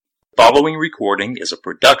following recording is a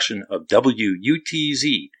production of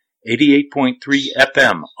WUTZ 88.3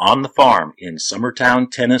 FM on the farm in Summertown,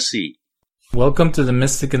 Tennessee. Welcome to The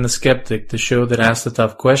Mystic and the Skeptic, the show that asks the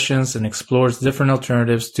tough questions and explores different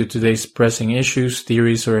alternatives to today's pressing issues,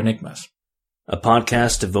 theories, or enigmas. A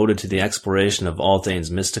podcast devoted to the exploration of all things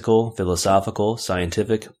mystical, philosophical,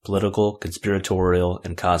 scientific, political, conspiratorial,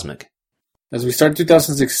 and cosmic. As we start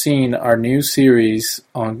 2016, our new series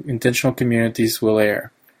on intentional communities will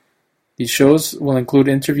air. These shows will include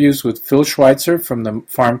interviews with Phil Schweitzer from the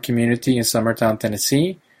farm community in Summertown,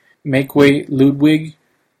 Tennessee, Maikwe Ludwig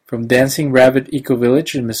from Dancing Rabbit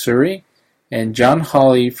Ecovillage in Missouri, and John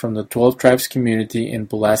Hawley from the 12 Tribes community in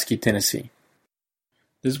Pulaski, Tennessee.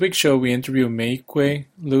 This week's show we interview Maikwe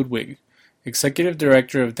Ludwig, Executive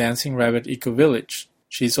Director of Dancing Rabbit Ecovillage.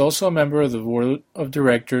 She is also a member of the Board of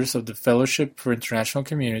Directors of the Fellowship for International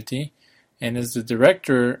Community and is the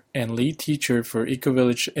Director and Lead Teacher for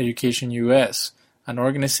Ecovillage Education US, an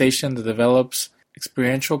organization that develops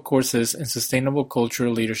experiential courses in sustainable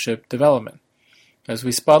cultural leadership development. As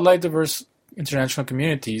we spotlight diverse international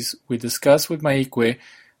communities, we discuss with Maikwe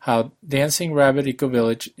how Dancing Rabbit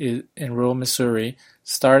Ecovillage in rural Missouri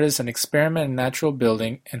started as an experiment in natural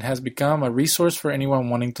building and has become a resource for anyone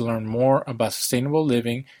wanting to learn more about sustainable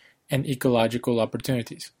living and ecological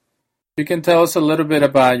opportunities. You can tell us a little bit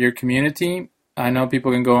about your community. I know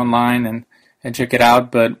people can go online and check it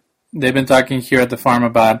out, but they've been talking here at the farm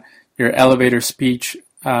about your elevator speech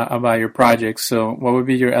about your project. So what would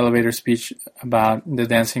be your elevator speech about the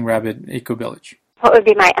Dancing Rabbit Ecovillage? What would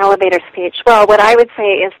be my elevator speech? Well, what I would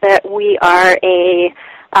say is that we are a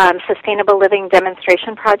sustainable living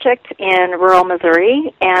demonstration project in rural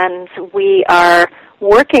Missouri, and we are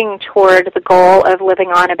working toward the goal of living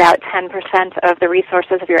on about 10% of the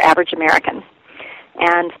resources of your average American.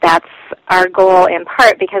 And that's our goal in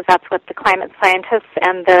part because that's what the climate scientists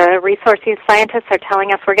and the resource use scientists are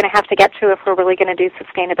telling us we're going to have to get to if we're really going to do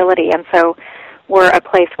sustainability. And so we're a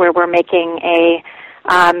place where we're making a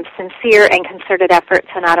sincere and concerted effort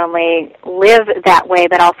to not only live that way,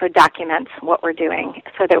 but also document what we're doing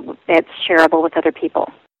so that it's shareable with other people.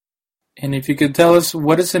 And if you could tell us,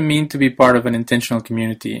 what does it mean to be part of an intentional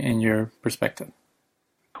community in your perspective?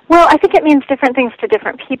 Well, I think it means different things to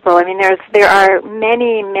different people. I mean, there are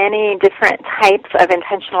many, many different types of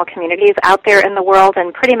intentional communities out there in the world,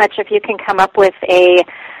 and pretty much if you can come up with a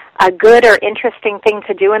good or interesting thing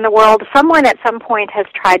to do in the world, someone at some point has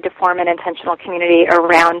tried to form an intentional community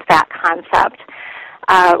around that concept.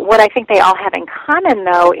 What I think they all have in common,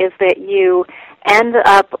 though, is that you end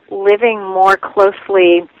up living more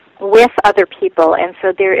closely with other people, and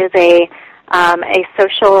so there is a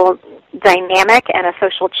social dynamic and a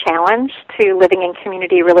social challenge to living in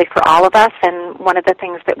community really for all of us, and one of the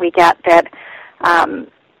things that we get that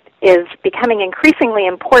is becoming increasingly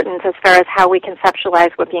important as far as how we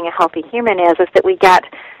conceptualize what being a healthy human is that we get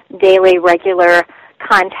daily, regular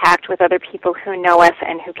contact with other people who know us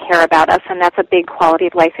and who care about us, and that's a big quality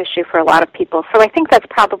of life issue for a lot of people. So I think that's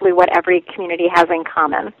probably what every community has in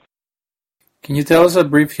common. Can you tell us a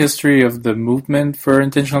brief history of the movement for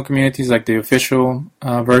intentional communities, like the official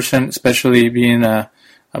version, especially being a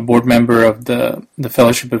board member of the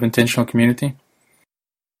Fellowship of Intentional Community?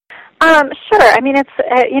 Sure. I mean, it's,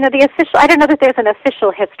 the official, I don't know that there's an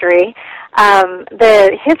official history.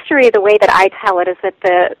 The history, the way that I tell it, is that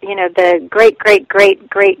the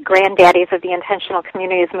great-great-great-great-granddaddies of the intentional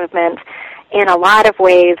communities movement, in a lot of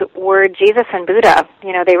ways, were Jesus and Buddha.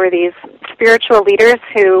 You know, they were these spiritual leaders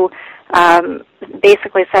who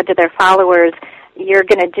basically said to their followers, you're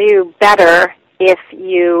going to do better if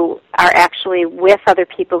you are actually with other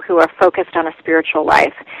people who are focused on a spiritual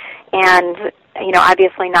life. And,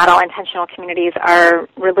 obviously not all intentional communities are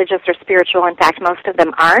religious or spiritual. In fact, most of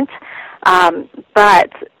them aren't.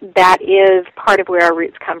 But that is part of where our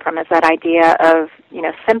roots come from, is that idea of,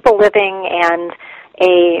 simple living and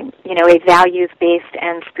a values-based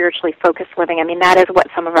and spiritually focused living. I mean, that is what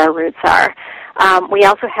some of our roots are. We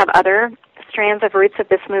also have other strands of roots of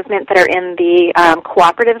this movement that are in the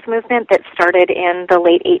cooperatives movement that started in the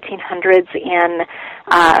late 1800s in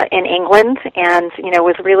England, and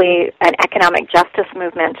was really an economic justice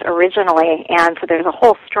movement originally. And so there's a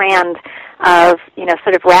whole strand of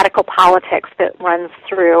sort of radical politics that runs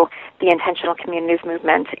through the intentional communities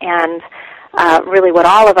movement. And really what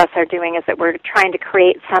all of us are doing is that we're trying to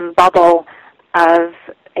create some bubble of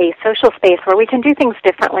a social space where we can do things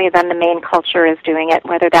differently than the main culture is doing it,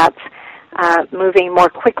 whether that's moving more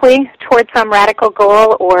quickly towards some radical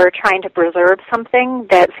goal or trying to preserve something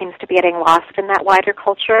that seems to be getting lost in that wider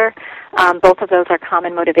culture. Both of those are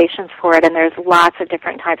common motivations for it, and there's lots of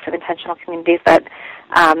different types of intentional communities that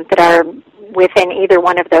that are within either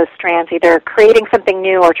one of those strands, either creating something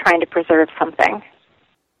new or trying to preserve something.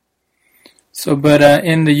 So, but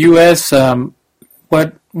in the U.S.,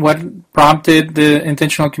 what prompted the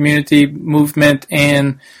intentional community movement?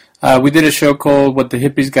 And we did a show called "What the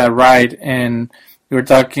Hippies Got Right," and we were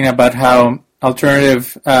talking about how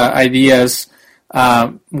alternative ideas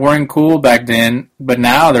weren't cool back then, but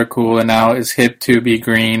now they're cool, and now it's hip to be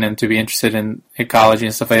green and to be interested in ecology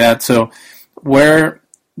and stuff like that. So, where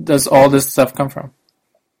does all this stuff come from?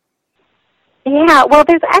 Yeah, well,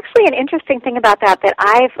 there's actually an interesting thing about that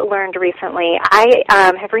I've learned recently. I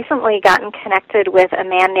have recently gotten connected with a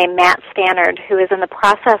man named Matt Stannard, who is in the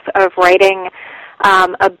process of writing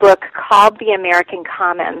a book called The American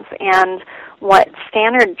Commons. And what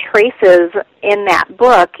Stannard traces in that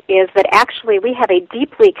book is that actually we have a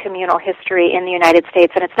deeply communal history in the United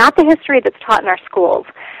States, and it's not the history that's taught in our schools.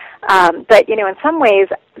 But, you know, in some ways,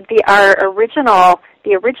 the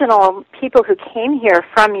original people who came here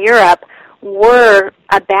from Europe were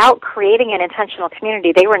about creating an intentional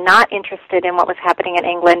community. They were not interested in what was happening in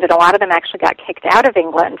England, and a lot of them actually got kicked out of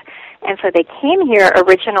England. And so they came here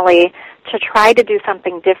originally to try to do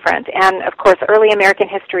something different. And, of course, early American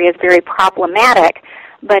history is very problematic,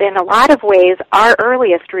 but in a lot of ways, our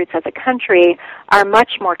earliest roots as a country are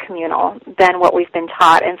much more communal than what we've been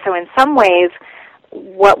taught. And so in some ways,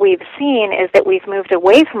 what we've seen is that we've moved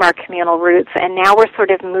away from our communal roots, and now we're sort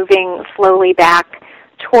of moving slowly back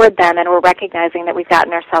toward them, and we're recognizing that we've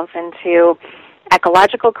gotten ourselves into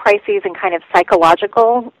ecological crises and kind of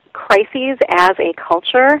psychological crises as a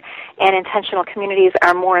culture, and intentional communities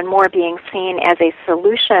are more and more being seen as a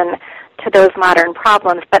solution to those modern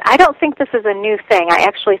problems. But I don't think this is a new thing. I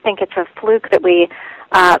actually think it's a fluke that we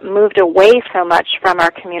moved away so much from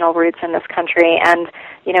our communal roots in this country and,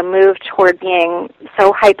 you know, moved toward being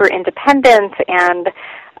so hyper-independent and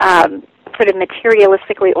sort of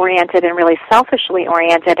materialistically oriented and really selfishly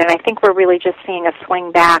oriented, and I think we're really just seeing a swing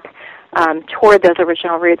back toward those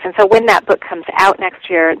original roots. And so when that book comes out next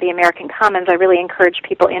year, The American Commons, I really encourage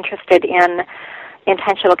people interested in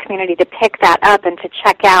intentional community to pick that up and to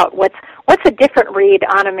check out what's a different read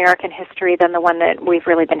on American history than the one that we've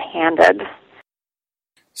really been handed.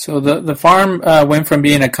 So the farm went from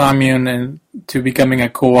being a commune and to becoming a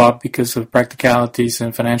co-op because of practicalities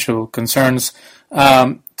and financial concerns.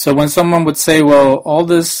 So when someone would say, well, all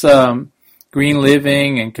this green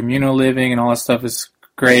living and communal living and all that stuff is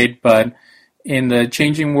great, but in the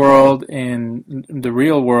changing world, in the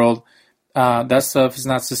real world, that stuff is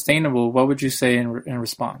not sustainable, what would you say in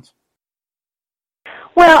response?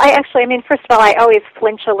 Well, first of all, I always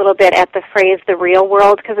flinch a little bit at the phrase the real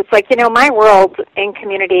world, because it's like, you know, my world in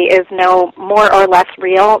community is no more or less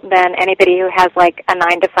real than anybody who has like a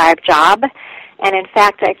 9-to-5 job. And in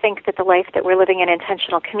fact, I think that the life that we're living in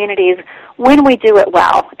intentional communities, when we do it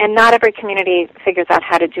well, and not every community figures out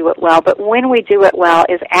how to do it well, but when we do it well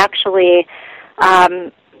is actually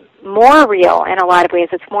more real in a lot of ways.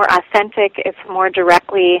 It's more authentic. It's more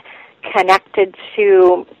directly connected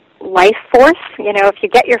to life force. You know, if you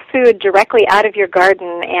get your food directly out of your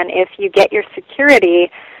garden and if you get your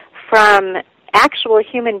security from actual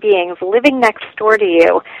human beings living next door to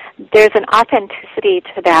you, there's an authenticity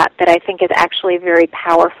to that I think is actually very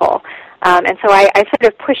powerful. And so I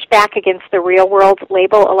sort of push back against the real world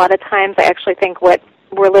label a lot of times. I actually think what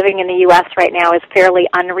we're living in the U.S. right now is fairly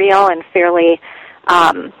unreal and fairly,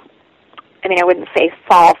 I wouldn't say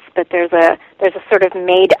false, but there's a sort of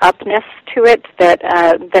made-upness to it that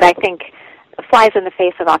I think flies in the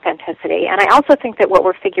face of authenticity. And I also think that what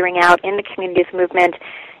we're figuring out in the communities movement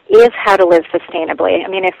is how to live sustainably. I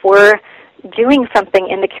mean, if we're doing something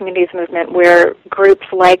in the communities movement where groups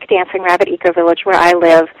like Dancing Rabbit Ecovillage, where I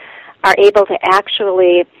live, are able to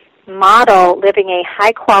actually model living a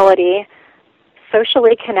high-quality,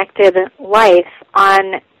 socially connected life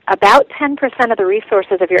on about 10% of the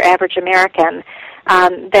resources of your average American,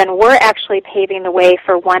 then we're actually paving the way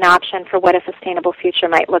for one option for what a sustainable future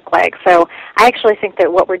might look like. So I actually think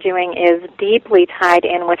that what we're doing is deeply tied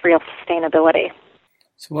in with real sustainability.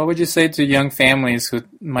 So what would you say to young families who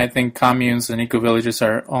might think communes and ecovillages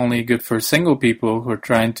are only good for single people who are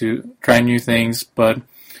trying to try new things, but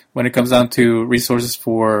when it comes down to resources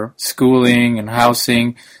for schooling and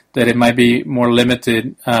housing, that it might be more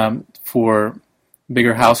limited for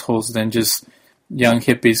bigger households than just young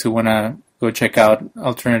hippies who want to go check out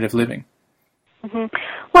alternative living? Mm-hmm.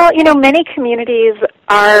 Well, you know, many communities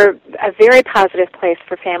are a very positive place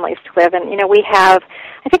for families to live. And, you know,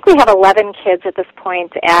 I think we have 11 kids at this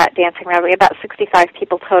point at Dancing Rabbit. We have about 65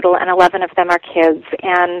 people total, and 11 of them are kids.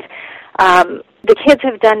 And The kids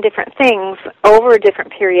have done different things over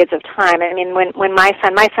different periods of time. I mean, when my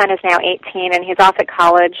son is now 18, and he's off at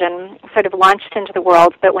college and sort of launched into the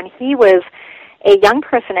world, but when he was a young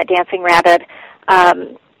person at Dancing Rabbit,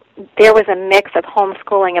 there was a mix of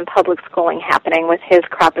homeschooling and public schooling happening with his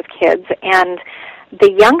crop of kids. And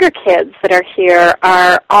the younger kids that are here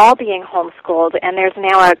are all being homeschooled, and there's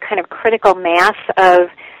now a kind of critical mass of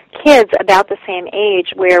kids about the same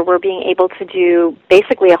age where we're being able to do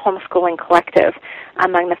basically a homeschooling collective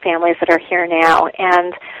among the families that are here now.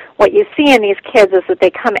 And what you see in these kids is that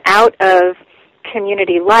they come out of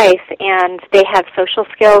community life and they have social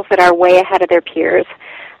skills that are way ahead of their peers.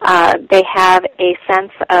 They have a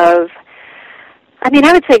sense of, I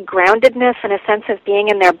would say groundedness and a sense of being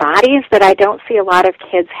in their bodies that I don't see a lot of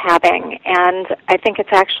kids having. And I think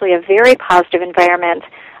it's actually a very positive environment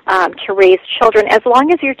to raise children, as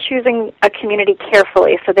long as you're choosing a community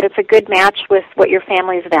carefully so that it's a good match with what your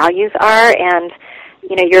family's values are, and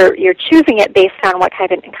you're choosing it based on what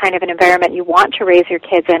kind of an environment you want to raise your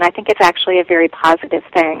kids in. I think it's actually a very positive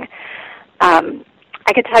thing.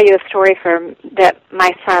 I could tell you a story that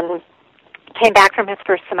my son came back from his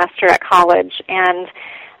first semester at college, and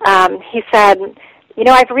he said,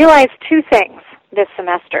 I've realized two things this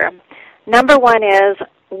semester. Number one is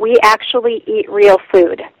we actually eat real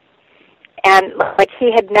food. And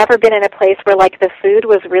he had never been in a place where the food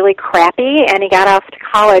was really crappy, and he got off to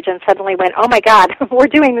college and suddenly went, oh my God, we're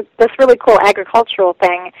doing this really cool agricultural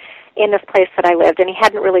thing in this place that I lived, and he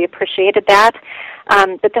hadn't really appreciated that.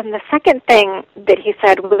 But then the second thing that he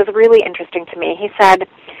said was really interesting to me. He said,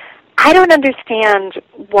 I don't understand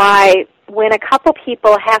why when a couple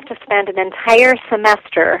people have to spend an entire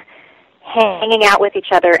semester hanging out with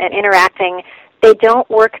each other and interacting, they don't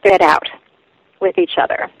work that out with each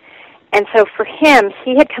other. And so for him,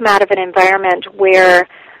 he had come out of an environment where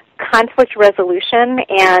conflict resolution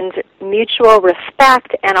and mutual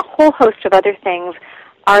respect and a whole host of other things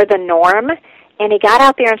are the norm. And he got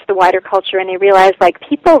out there into the wider culture and he realized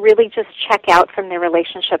people really just check out from their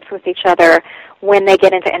relationships with each other when they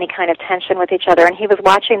get into any kind of tension with each other. And he was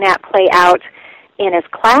watching that play out in his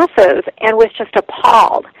classes and was just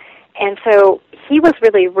appalled. And so he was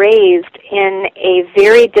really raised in a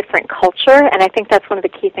very different culture, and I think that's one of the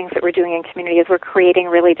key things that we're doing in community is we're creating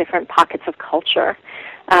really different pockets of culture.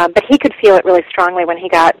 But he could feel it really strongly when he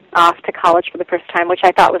got off to college for the first time, which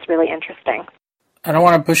I thought was really interesting. I don't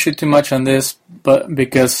want to push you too much on this, but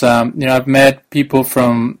because I've met people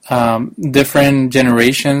from different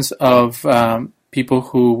generations of people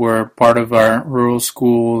who were part of our rural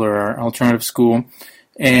school or our alternative school,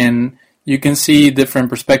 and you can see different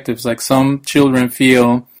perspectives. Some children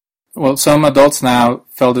some adults now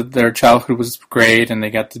felt that their childhood was great and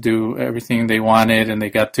they got to do everything they wanted and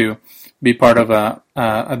they got to be part of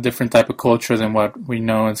a different type of culture than what we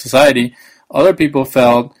know in society. Other people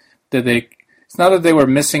felt that it's not that they were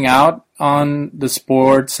missing out on the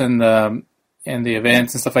sports and the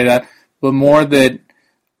events and stuff like that, but more that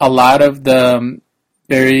a lot of the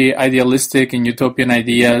very idealistic and utopian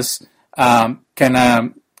ideas kind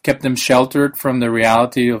of kept them sheltered from the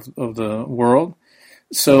reality of the world.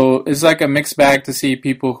 So it's a mixed bag to see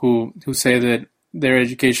people who say that their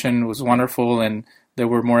education was wonderful and they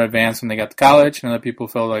were more advanced when they got to college, and other people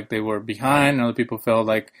felt like they were behind, and other people felt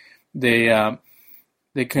like they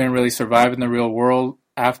couldn't really survive in the real world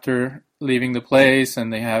after leaving the place,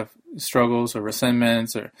 and they have struggles or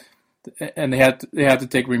resentments, and they had to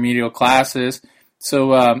take remedial classes.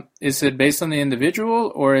 So is it based on the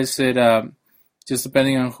individual, or is it just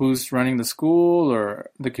depending on who's running the school or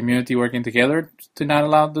the community working together to not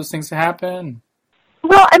allow those things to happen?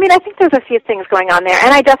 Well, I think there's a few things going on there,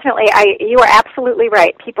 and you are absolutely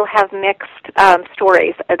right. People have mixed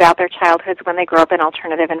stories about their childhoods when they grow up in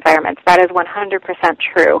alternative environments. That is 100%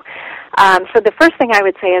 true. So the first thing I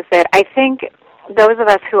would say is that I think those of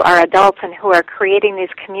us who are adults and who are creating these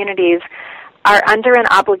communities are under an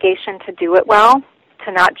obligation to do it well,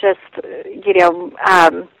 to not just,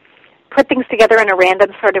 put things together in a random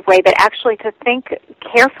sort of way, but actually to think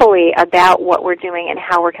carefully about what we're doing and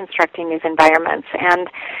how we're constructing these environments. And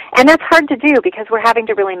that's hard to do because we're having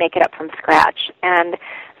to really make it up from scratch. And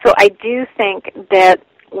so I do think that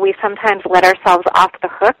we sometimes let ourselves off the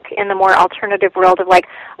hook in the more alternative world of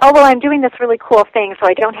I'm doing this really cool thing, so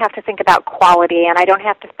I don't have to think about quality, and I don't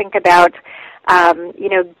have to think about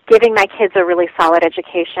giving my kids a really solid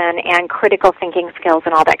education and critical thinking skills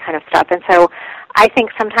and all that kind of stuff. And so I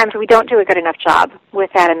think sometimes we don't do a good enough job with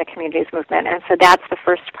that in the communities movement, and so that's the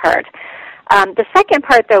first part. The second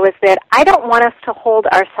part, though, is that I don't want us to hold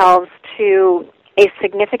ourselves to a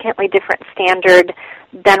significantly different standard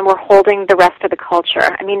than we're holding the rest of the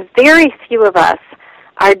culture. Very few of us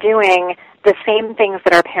are doing the same things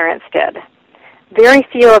that our parents did. Very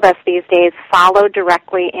few of us these days follow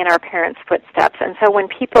directly in our parents' footsteps. And so when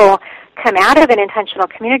people come out of an intentional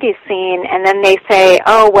community scene and then they say,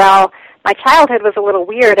 oh, well, my childhood was a little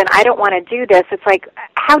weird and I don't want to do this, it's like,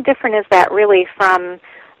 how different is that really from,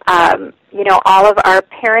 all of our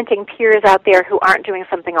parenting peers out there who aren't doing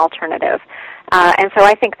something alternative? And so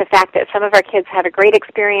I think the fact that some of our kids have a great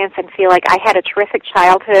experience and feel like I had a terrific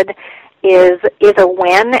childhood is a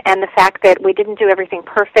win, and the fact that we didn't do everything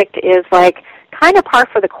perfect is like kind of par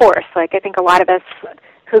for the course. Like I think a lot of us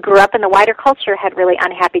who grew up in the wider culture had really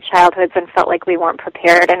unhappy childhoods and felt like we weren't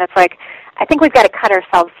prepared. And it's like, I think we've got to cut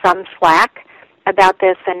ourselves some slack about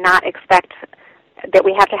this and not expect that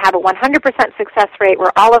we have to have a 100% success rate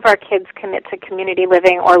where all of our kids commit to community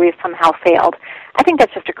living or we've somehow failed. I think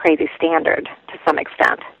that's just a crazy standard to some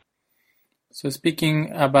extent. So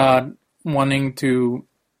speaking about wanting to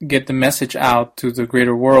get the message out to the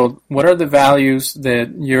greater world, what are the values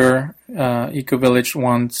that your Ecovillage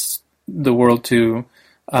wants the world to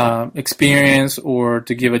experience or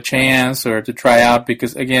to give a chance or to try out?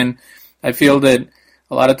 Because, again, I feel that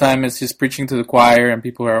a lot of time it's just preaching to the choir and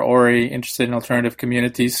people are already interested in alternative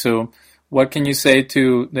communities. So what can you say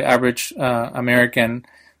to the average American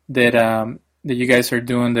that you guys are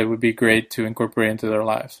doing that would be great to incorporate into their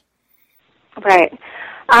lives? Right.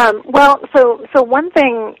 So one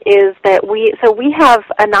thing is that we have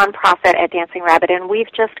a nonprofit at Dancing Rabbit, and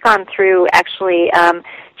we've just gone through actually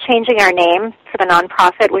changing our name for the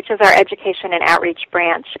nonprofit, which is our education and outreach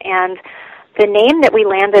branch. And the name that we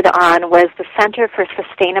landed on was the Center for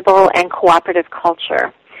Sustainable and Cooperative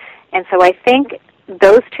Culture. And so I think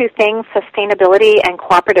those two things, sustainability and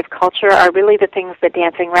cooperative culture, are really the things that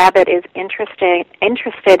Dancing Rabbit is interested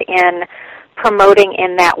in promoting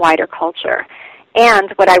in that wider culture.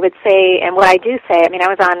 And what I would say, and what I do say, I mean, I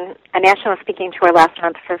was on a national speaking tour last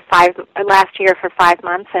year for 5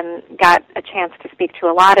 months and got a chance to speak to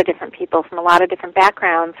a lot of different people from a lot of different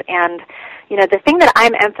backgrounds. And, the thing that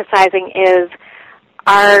I'm emphasizing is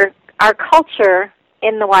our culture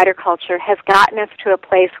in the wider culture has gotten us to a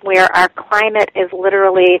place where our climate is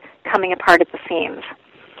literally coming apart at the seams.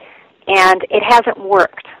 And it hasn't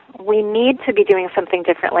worked. We need to be doing something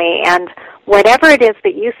differently, and whatever it is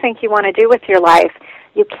that you think you want to do with your life,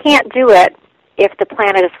 you can't do it if the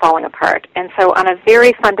planet is falling apart. And so on a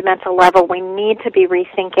very fundamental level, we need to be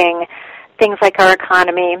rethinking things like our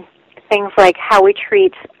economy, things like how we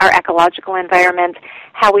treat our ecological environment,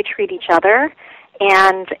 how we treat each other.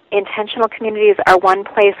 And intentional communities are one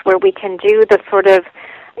place where we can do the sort of,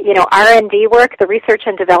 R&D work, the research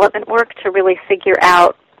and development work to really figure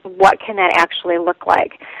out what can that actually look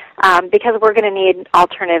like. Because we're going to need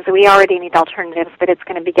alternatives. We already need alternatives, but it's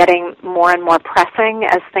going to be getting more and more pressing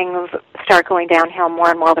as things start going downhill more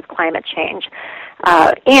and more with climate change.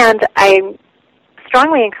 And I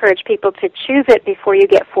strongly encourage people to choose it before you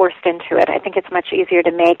get forced into it. I think it's much easier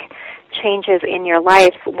to make changes in your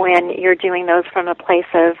life when you're doing those from a place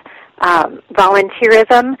of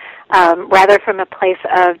volunteerism rather from a place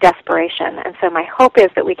of desperation. And so my hope is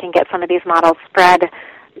that we can get some of these models spread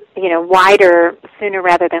wider sooner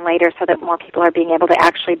rather than later so that more people are being able to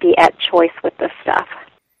actually be at choice with this stuff.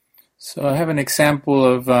 So I have an example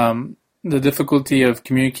of the difficulty of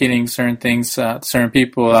communicating certain things to certain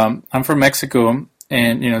people. I'm from Mexico,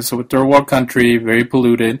 and, so a third world country, very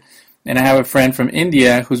polluted. And I have a friend from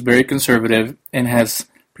India who's very conservative and has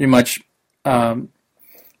pretty much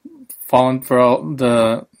fallen for all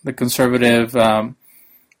the conservative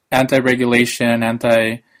anti-regulation,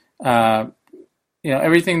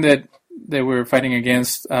 everything that we're fighting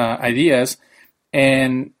against ideas.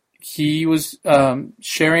 And he was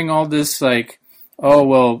sharing all this like,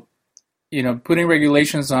 putting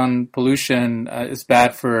regulations on pollution is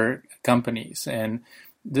bad for companies and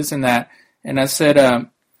this and that. And I said,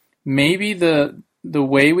 maybe the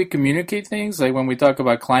way we communicate things, like when we talk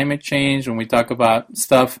about climate change, when we talk about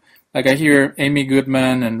stuff, like I hear Amy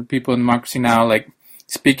Goodman and people in Democracy Now! Like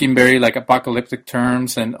speaking very like apocalyptic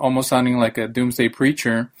terms and almost sounding like a doomsday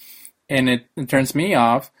preacher, and it turns me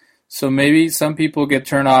off. So maybe some people get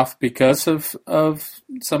turned off because of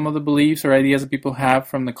some of the beliefs or ideas that people have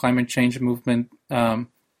from the climate change movement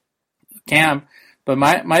camp. But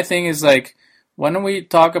my thing is like, why don't we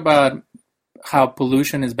talk about how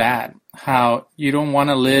pollution is bad, how you don't want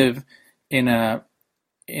to live in a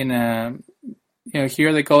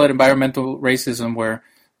here they call it environmental racism, where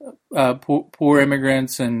poor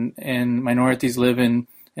immigrants and minorities live in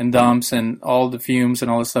dumps and all the fumes and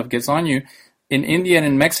all this stuff gets on you. In India and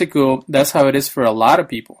in Mexico, that's how it is for a lot of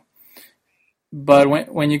people. But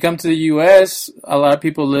when you come to the U.S., a lot of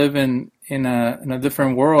people live in a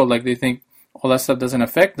different world. Like they think all that stuff doesn't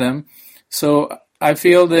affect them. So I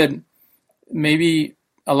feel that maybe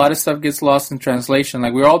a lot of stuff gets lost in translation.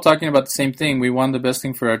 Like, we're all talking about the same thing. We want the best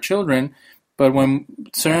thing for our children, but when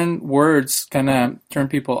certain words kind of turn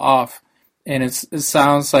people off, and it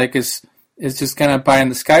sounds like it's just kind of pie in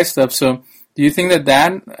the sky stuff. So do you think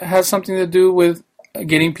that has something to do with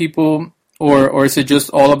getting people, or is it just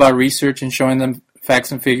all about research and showing them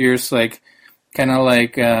facts and figures, like kind of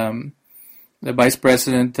like the vice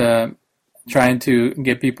president trying to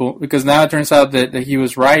get people, because now it turns out that he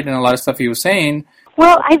was right in a lot of stuff he was saying.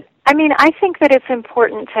 Well, I think that it's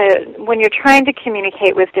important to, when you're trying to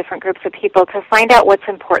communicate with different groups of people, to find out what's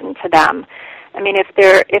important to them. I mean, if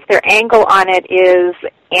their angle on it is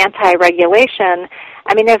anti-regulation,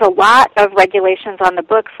 I mean, there's a lot of regulations on the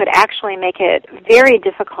books that actually make it very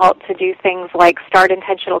difficult to do things like start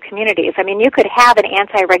intentional communities. I mean, you could have an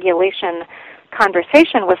anti-regulation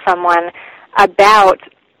conversation with someone about,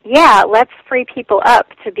 let's free people up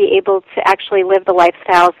to be able to actually live the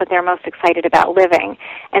lifestyles that they're most excited about living.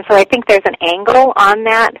 And so I think there's an angle on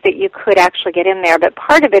that you could actually get in there. But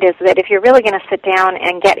part of it is that if you're really going to sit down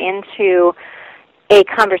and get into a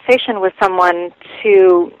conversation with someone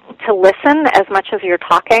to listen as much as you're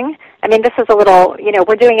talking. I mean, this is a little,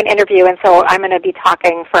 we're doing an interview, and so I'm going to be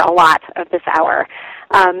talking for a lot of this hour.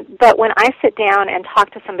 But when I sit down and talk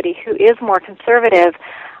to somebody who is more conservative,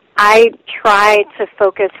 I try to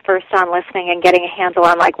focus first on listening and getting a handle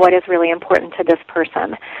on, like, what is really important to this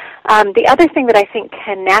person. The other thing that I think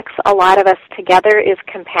connects a lot of us together is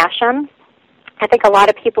compassion. I think a lot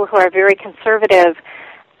of people who are very conservative,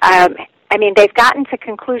 they've gotten to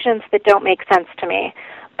conclusions that don't make sense to me,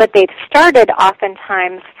 but they've started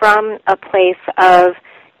oftentimes from a place of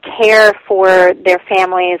care for their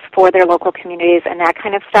families, for their local communities, and that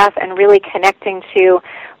kind of stuff, and really connecting to,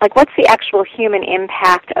 like, what's the actual human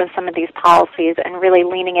impact of some of these policies, and really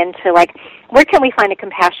leaning into, like, where can we find a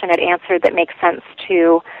compassionate answer that makes sense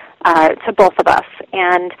to both of us.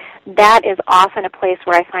 And that is often a place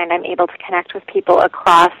where I find I'm able to connect with people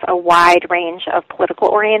across a wide range of political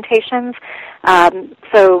orientations.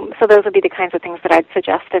 So those would be the kinds of things that I'd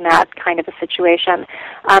suggest in that kind of a situation.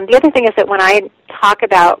 The other thing is that when I talk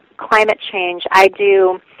about climate change, I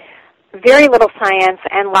do very little science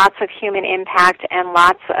and lots of human impact and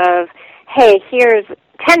lots of, hey, here's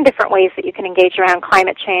 10 different ways that you can engage around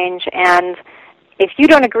climate change, and if you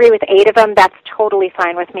don't agree with 8 of them, that's totally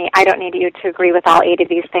fine with me. I don't need you to agree with all 8 of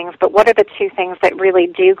these things, but what are the 2 things that really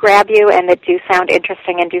do grab you and that do sound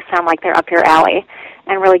interesting and do sound like they're up your alley,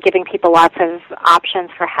 and really giving people lots of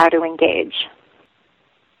options for how to engage.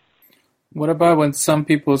 What about when some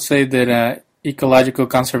people say that ecological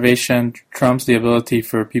conservation trumps the ability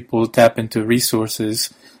for people to tap into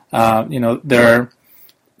resources? There are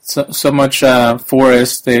so much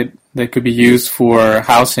forest that could be used for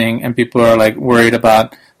housing, and people are, like, worried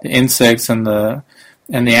about the insects and the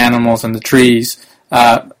animals and the trees.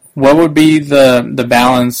 What would be the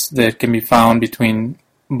balance that can be found between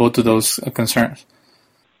both of those concerns?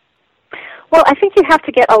 Well, I think you have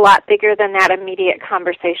to get a lot bigger than that immediate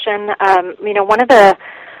conversation. One of the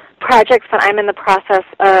projects that I'm in the process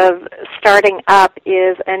of starting up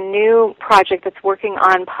is a new project that's working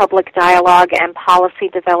on public dialogue and policy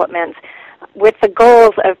development with the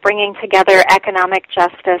goals of bringing together economic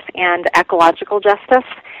justice and ecological justice.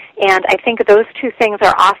 And I think those 2 things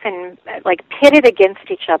are often, like, pitted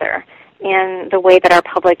against each other in the way that our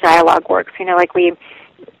public dialogue works.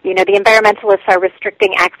 The environmentalists are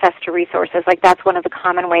restricting access to resources. Like, that's one of the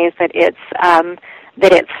common ways that it's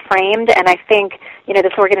framed. And I think,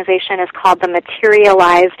 this organization is called the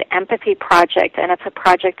Materialized Empathy Project, and it's a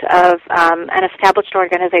project of an established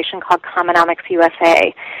organization called Commentators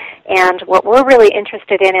USA. And what we're really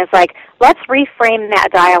interested in is, like, let's reframe that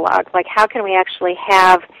dialogue. Like, how can we actually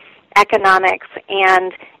have economics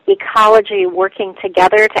and ecology working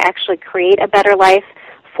together to actually create a better life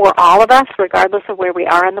for all of us, regardless of where we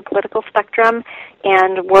are on the political spectrum,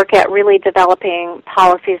 and work at really developing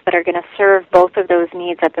policies that are going to serve both of those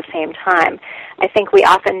needs at the same time. I think we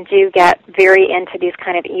often do get very into these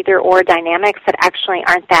kind of either-or dynamics that actually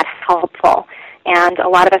aren't that helpful. And a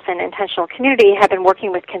lot of us in intentional community have been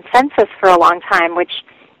working with consensus for a long time, which,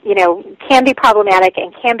 can be problematic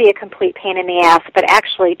and can be a complete pain in the ass, but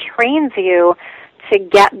actually trains you to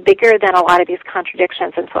get bigger than a lot of these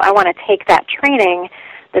contradictions. And so I want to take that training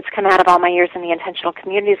that's come out of all my years in the intentional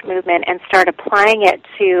communities movement and start applying it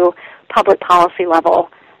to public policy level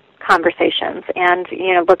conversations, and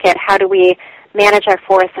look at how do we manage our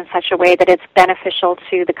forests in such a way that it's beneficial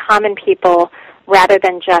to the common people rather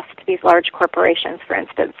than just these large corporations, for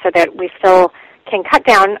instance, so that we still can cut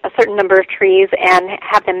down a certain number of trees and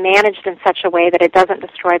have them managed in such a way that it doesn't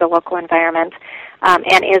destroy the local environment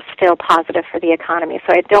and is still positive for the economy.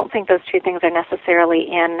 So I don't think those two things are necessarily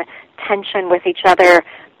in tension with each other,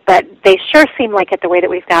 but they sure seem like it the way that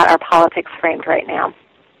we've got our politics framed right now.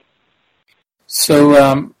 So,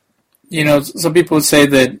 some people would say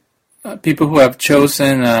that people who have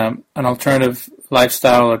chosen an alternative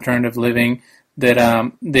lifestyle, alternative living,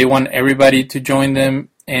 that they want everybody to join them,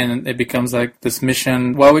 and it becomes like this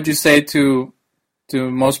mission. What would you say to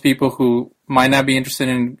most people who might not be interested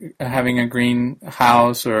in having a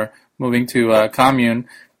greenhouse or moving to a commune,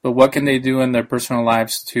 but what can they do in their personal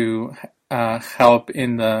lives to help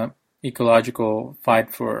in the ecological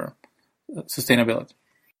fight for sustainability?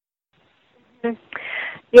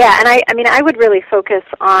 Yeah, and I would really focus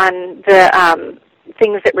on the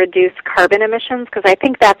things that reduce carbon emissions, because I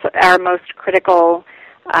think that's our most critical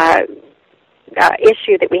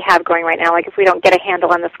issue that we have going right now. Like, if we don't get a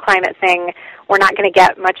handle on this climate thing, we're not going to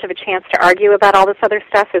get much of a chance to argue about all this other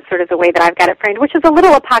stuff, is sort of the way that I've got it framed, which is a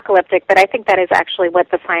little apocalyptic, but I think that is actually what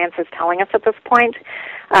the science is telling us at this point.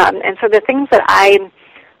 And so the things that I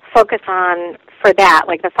focus on for that,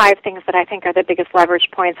 like the 5 things that I think are the biggest leverage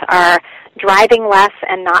points, are driving less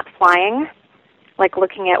and not flying, like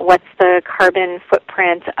looking at what's the carbon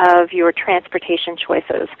footprint of your transportation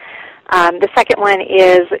choices. The second one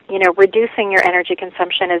is, reducing your energy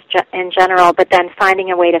consumption in general, but then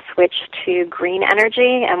finding a way to switch to green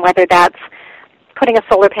energy, and whether that's putting a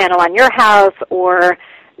solar panel on your house or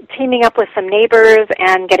teaming up with some neighbors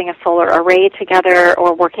and getting a solar array together,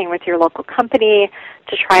 or working with your local company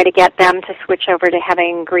to try to get them to switch over to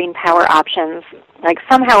having green power options, like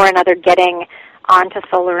somehow or another getting onto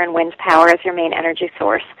solar and wind power as your main energy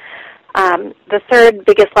source. The third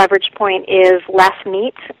biggest leverage point is less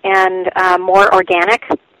meat and more organic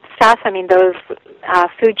stuff. I mean, those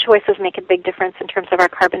food choices make a big difference in terms of our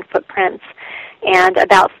carbon footprints, and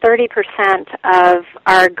about 30% of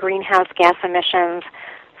our greenhouse gas emissions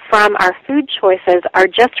from our food choices are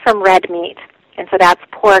just from red meat, and so that's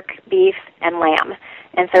pork, beef, and lamb.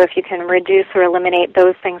 And so if you can reduce or eliminate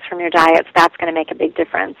those things from your diets, that's going to make a big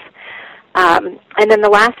difference. And then the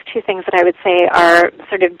last 2 things that I would say are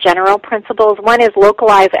sort of general principles. One is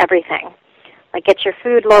localize everything. Like, get your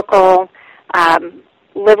food local,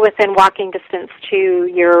 live within walking distance to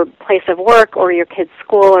your place of work or your kid's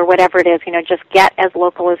school or whatever it is. Just get as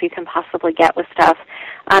local as you can possibly get with stuff,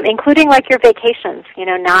 including like your vacations,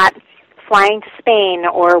 not flying to Spain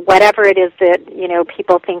or whatever it is that,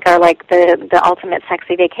 people think are like the ultimate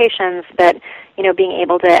sexy vacations, but, being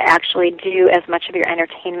able to actually do as much of your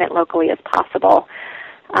entertainment locally as possible.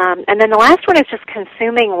 And then the last one is just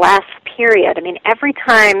consuming less, period. I mean, every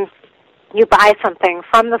time you buy something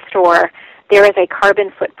from the store, there is a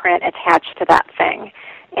carbon footprint attached to that thing.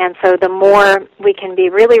 And so the more we can be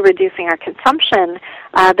really reducing our consumption,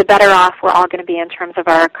 the better off we're all going to be in terms of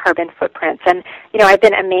our carbon footprints. And, I've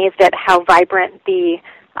been amazed at how vibrant the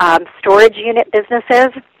storage unit business is.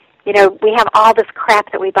 We have all this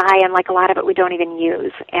crap that we buy, and like a lot of it we don't even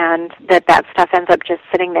use, and that stuff ends up just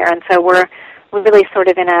sitting there. And so we're really sort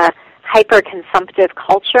of in a hyper-consumptive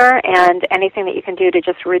culture, and anything that you can do to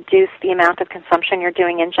just reduce the amount of consumption you're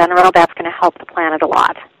doing in general, that's going to help the planet a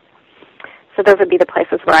lot. So those would be the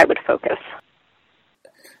places where I would focus.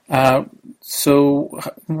 So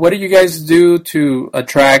what do you guys do to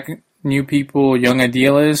attract new people, young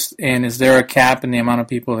idealists, and is there a cap in the amount of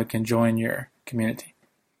people that can join your community?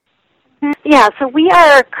 Yeah, so we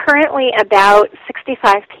are currently about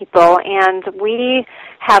 65 people, and we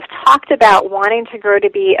have talked about wanting to grow to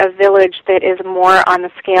be a village that is more on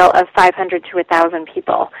the scale of 500 to 1,000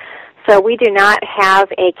 people. So we do not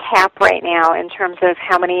have a cap right now in terms of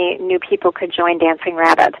how many new people could join Dancing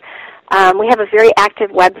Rabbit. We have a very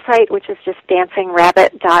active website, which is just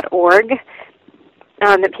dancingrabbit.org,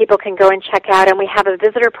 that people can go and check out. And we have a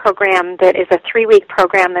visitor program that is a 3-week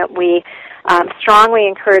program that we strongly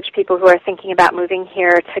encourage people who are thinking about moving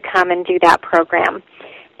here to come and do that program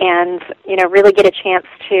and, really get a chance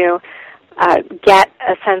to get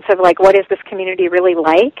a sense of, like, what is this community really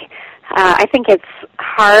like? I think it's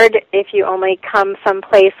hard if you only come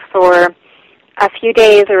someplace for a few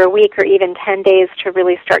days or a week or even 10 days to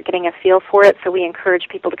really start getting a feel for it, so we encourage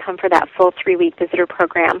people to come for that full 3-week visitor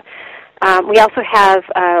program. We also have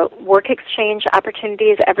work exchange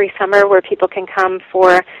opportunities every summer where people can come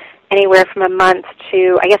for anywhere from a month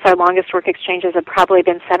to, I guess our longest work exchanges have probably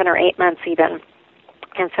been 7 or 8 months even.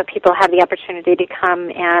 And so people have the opportunity to come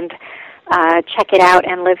and check it out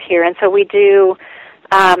and live here. And so we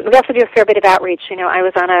also do a fair bit of outreach. I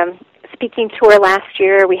was on a speaking tour last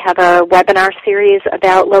year. We have a webinar series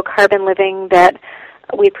about low-carbon living that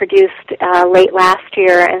we produced late last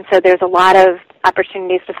year, and so there's a lot of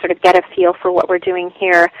opportunities to sort of get a feel for what we're doing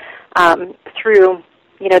here through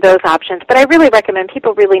those options. But I really recommend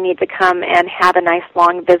people really need to come and have a nice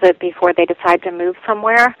long visit before they decide to move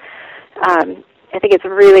somewhere. I think it's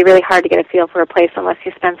really, really hard to get a feel for a place unless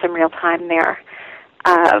you spend some real time there.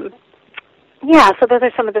 So those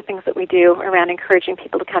are some of the things that we do around encouraging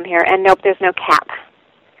people to come here. And nope, there's no cap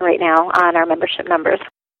right now on our membership numbers.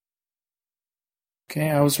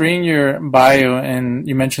 Okay, I was reading your bio, and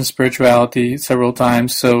you mentioned spirituality several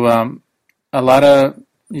times. So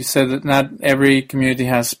you said that not every community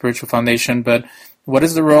has spiritual foundation, but what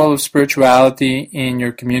is the role of spirituality in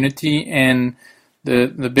your community? And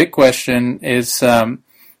the big question is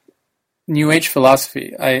New Age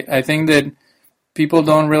philosophy. I think that people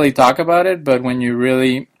don't really talk about it, but when you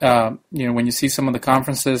really, when you see some of the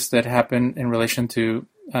conferences that happen in relation to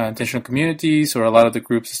intentional communities, or a lot of the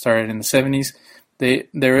groups that started in the 70s,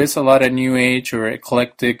 there is a lot of New Age or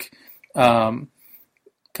eclectic kind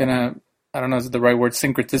of, I don't know if it's the right word,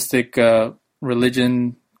 syncretistic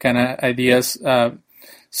religion kind of ideas.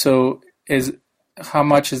 So how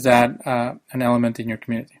much is that an element in your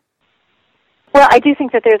community? Well, I do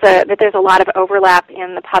think that there's a lot of overlap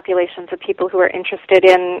in the populations of people who are interested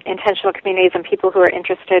in intentional communities and people who are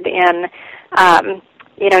interested in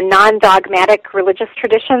non-dogmatic religious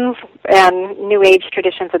traditions and New Age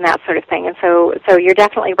traditions and that sort of thing. And so you're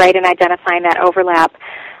definitely right in identifying that overlap.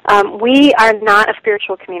 We are not a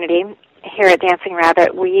spiritual community here at Dancing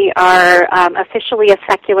Rabbit. We are officially a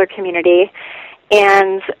secular community,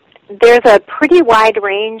 and there's a pretty wide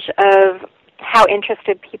range of how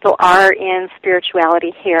interested people are in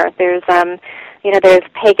spirituality here. There's there's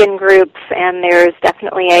pagan groups, and there's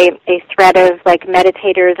definitely a thread of like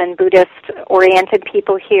meditators and Buddhist-oriented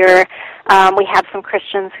people here. We have some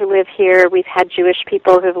Christians who live here. We've had Jewish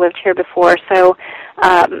people who've lived here before. So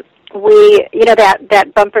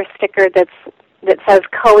that bumper sticker that says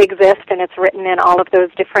coexist, and it's written in all of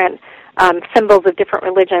those different symbols of different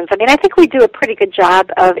religions. I mean, I think we do a pretty good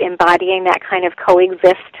job of embodying that kind of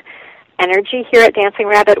coexist energy here at Dancing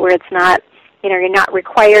Rabbit, where it's not, you're not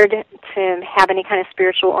required to have any kind of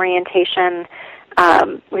spiritual orientation.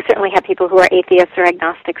 We certainly have people who are atheists or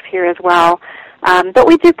agnostics here as well. But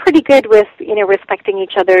we do pretty good with, respecting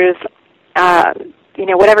each other's,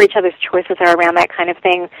 whatever each other's choices are around that kind of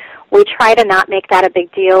thing. We try to not make that a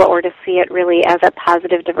big deal or to see it really as a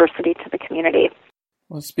positive diversity to the community.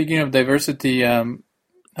 Well, speaking of diversity, I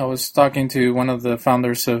was talking to one of the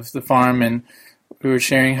founders of the farm, and we were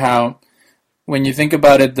sharing how, when you think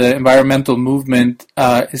about it, the environmental movement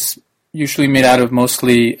is usually made out of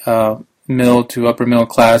mostly middle to upper middle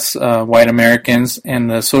class white Americans, and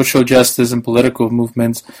the social justice and political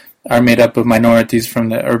movements are made up of minorities from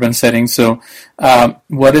the urban setting. So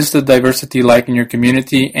what is the diversity like in your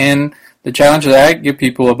community? And the challenge that I give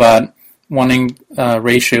people about wanting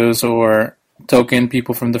ratios or token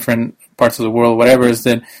people from different parts of the world, whatever, is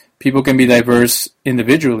that people can be diverse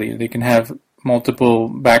individually. They can have multiple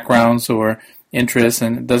backgrounds or interests,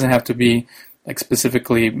 and it doesn't have to be like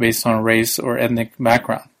specifically based on race or ethnic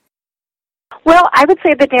background. Well, I would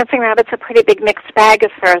say that Dancing Rabbit's a pretty big mixed bag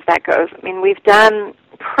as far as that goes. I mean, we've done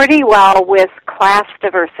pretty well with class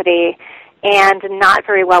diversity and not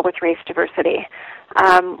very well with race diversity.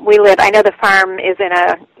 I know the farm is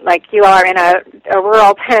you all are in a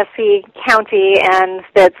rural Tennessee county, and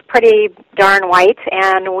that's pretty darn white,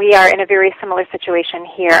 and we are in a very similar situation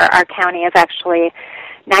here. Our county is actually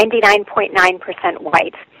 99.9%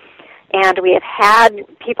 white. And we have had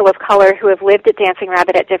people of color who have lived at Dancing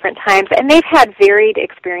Rabbit at different times, and they've had varied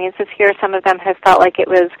experiences here. Some of them have felt like it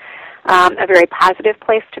was a very positive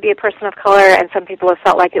place to be a person of color, and some people have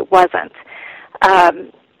felt like it wasn't.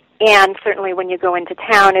 And certainly when you go into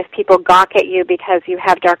town, if people gawk at you because you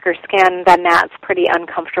have darker skin, then that's pretty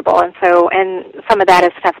uncomfortable. And some of that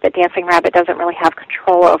is stuff that Dancing Rabbit doesn't really have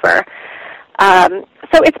control over.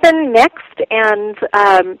 So it's been mixed, and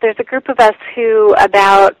there's a group of us who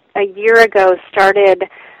about a year ago started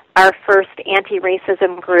our first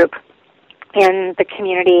anti-racism group in the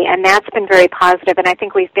community, and that's been very positive, and I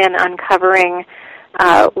think we've been uncovering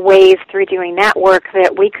ways through doing that work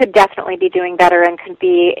that we could definitely be doing better and could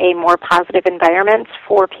be a more positive environment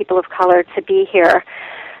for people of color to be here.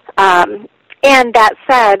 And that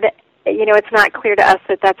said, it's not clear to us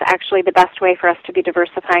that that's actually the best way for us to be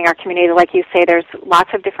diversifying our community. Like you say, there's lots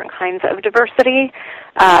of different kinds of diversity,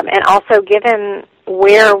 and also given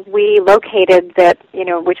where we located that,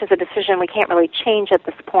 which is a decision we can't really change at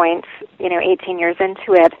this point, 18 years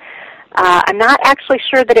into it, I'm not actually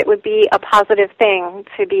sure that it would be a positive thing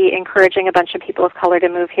to be encouraging a bunch of people of color to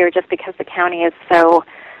move here just because the county is so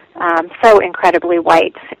so incredibly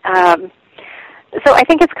white. So I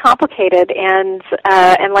think it's complicated, and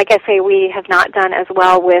like I say, we have not done as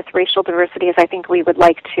well with racial diversity as I think we would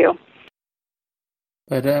like to.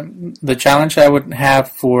 But the challenge I would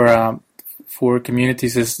have for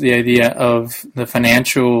communities is the idea of the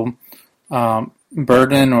financial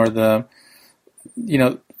burden, or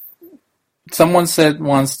someone said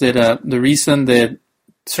once that the reason that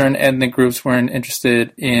certain ethnic groups weren't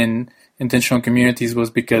interested in intentional communities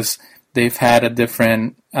was because they've had a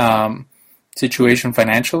different situation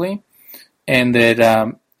financially, and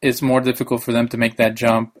that it's more difficult for them to make that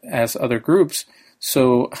jump as other groups.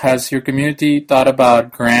 So has your community thought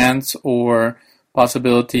about grants or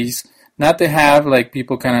possibilities, not to have like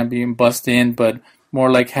people kind of being bussed in, but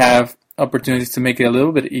more like have opportunities to make it a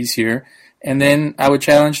little bit easier? And then I would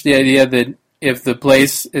challenge the idea that if the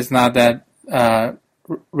place is not that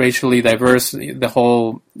racially diverse, the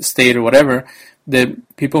whole state or whatever, that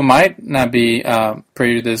people might not be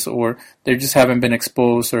prejudiced, or they just haven't been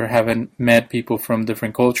exposed or haven't met people from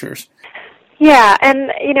different cultures. Yeah,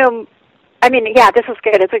 and this is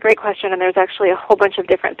good. It's a great question, and there's actually a whole bunch of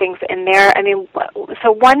different things in there. I mean,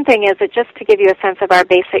 so one thing is that just to give you a sense of our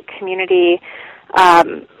basic community,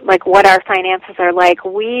 like what our finances are like,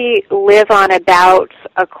 we live on about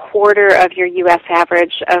a quarter of your U.S.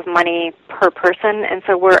 average of money per person, and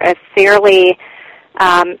so we're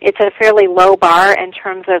it's a fairly low bar in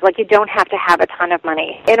terms of, like, you don't have to have a ton of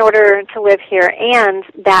money in order to live here. And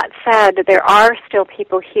that said, there are still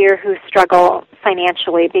people here who struggle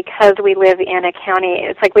financially because we live in a county.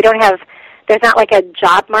 It's like there's not like a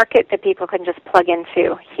job market that people can just plug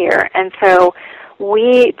into here. And so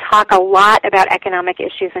we talk a lot about economic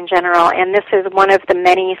issues in general, and this is one of the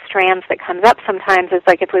many strands that comes up sometimes, is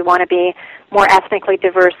like if we want to be more ethnically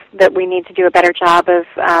diverse, that we need to do a better job of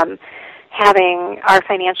having our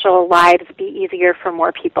financial lives be easier for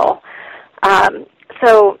more people.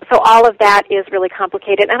 So all of that is really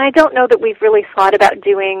complicated, and I don't know that we've really thought about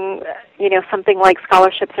doing, something like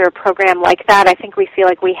scholarships or a program like that. I think we feel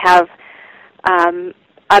like we have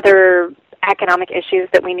other economic issues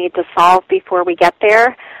that we need to solve before we get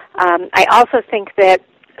there. I also think that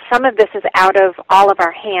some of this is out of all of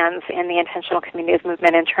our hands in the intentional communities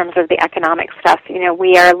movement in terms of the economic stuff.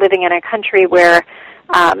 We are living in a country where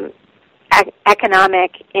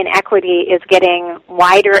economic inequity is getting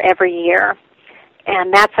wider every year,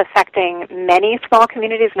 and that's affecting many small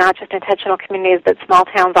communities, not just intentional communities, but small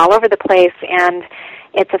towns all over the place, and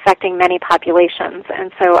it's affecting many populations.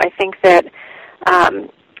 And so I think that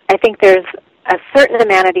there's a certain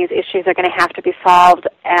amount of these issues are going to have to be solved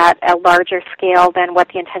at a larger scale than what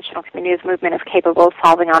the intentional communities movement is capable of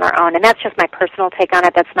solving on our own. And that's just my personal take on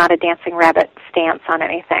it. That's not a Dancing Rabbit stance on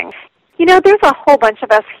anything. There's a whole bunch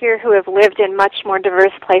of us here who have lived in much more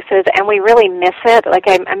diverse places, and we really miss it. Like,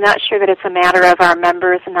 I'm not sure that it's a matter of our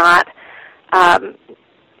members not having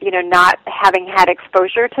had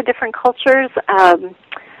exposure to different cultures.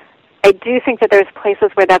 I do think that there's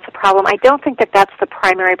places where that's a problem. I don't think that that's the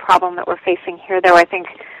primary problem that we're facing here, though. I think,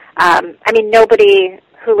 nobody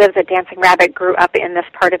who lives at Dancing Rabbit grew up in this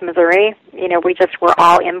part of Missouri. We're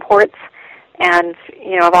all imports. And,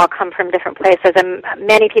 have all come from different places. And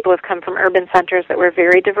many people have come from urban centers that were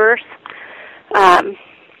very diverse. So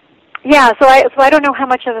I don't know how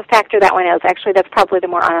much of a factor that one is. Actually, that's probably the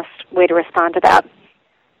more honest way to respond to that.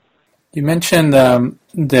 You mentioned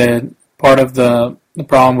that part of the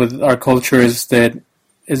problem with our culture is that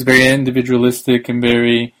it's very individualistic and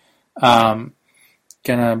very kind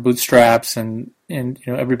of bootstraps, and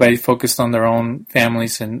everybody focused on their own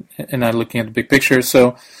families and not looking at the big picture.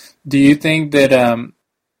 So do you think that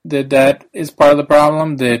that is part of the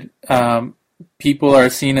problem, that people are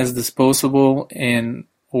seen as disposable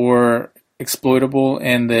or exploitable,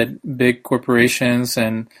 and that big corporations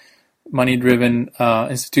and money-driven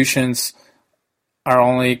institutions are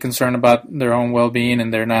only concerned about their own well-being,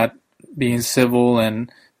 and they're not being civil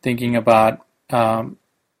and thinking about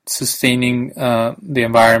sustaining the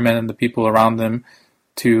environment and the people around them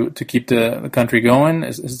to keep the country going?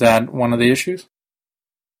 Is that one of the issues?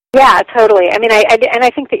 Yeah, totally. I mean,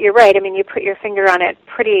 I think that you're right. I mean, you put your finger on it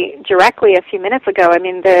pretty directly a few minutes ago. I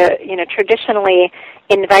mean, traditionally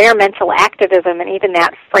environmental activism, and even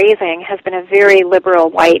that phrasing, has been a very liberal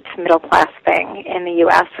white middle class thing in the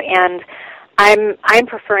U.S. And I'm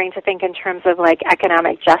preferring to think in terms of like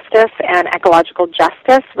economic justice and ecological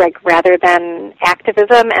justice, like rather than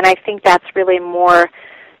activism. And I think that's really more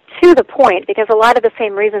to the point, because a lot of the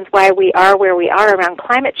same reasons why we are where we are around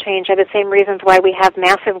climate change are the same reasons why we have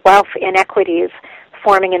massive wealth inequities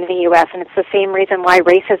forming in the U.S., and it's the same reason why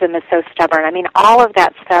racism is so stubborn. I mean, all of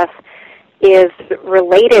that stuff is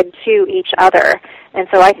related to each other. And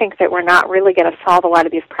so I think that we're not really going to solve a lot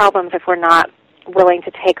of these problems if we're not willing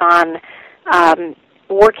to take on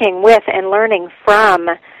working with and learning from,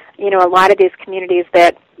 a lot of these communities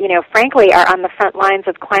that, frankly are on the front lines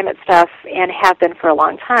of climate stuff and have been for a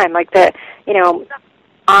long time. Like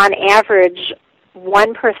on average,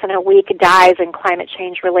 one person a week dies in climate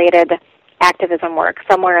change-related activism work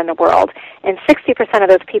somewhere in the world, and 60% of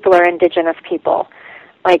those people are indigenous people.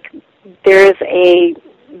 Like, there's a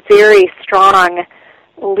very strong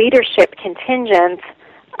leadership contingent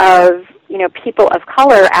of, people of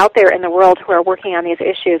color out there in the world who are working on these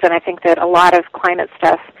issues, and I think that a lot of climate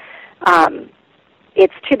stuff,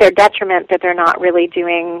 it's to their detriment that they're not really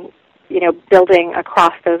doing, building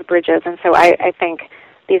across those bridges. And so I think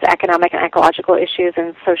these economic and ecological issues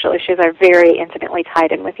and social issues are very intimately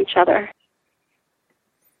tied in with each other.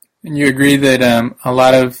 And you agree that a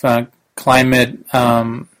lot of climate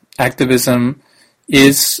activism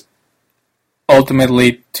is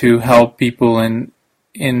ultimately to help people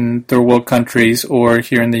in third world countries or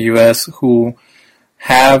here in the U.S. who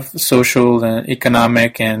have social and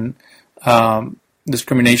economic and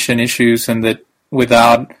discrimination issues, and that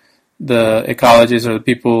without the ecologists or the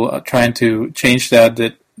people trying to change that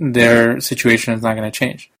their situation is not going to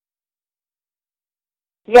change.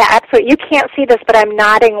 Yeah, absolutely. You can't see this, but I'm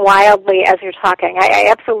nodding wildly as you're talking. I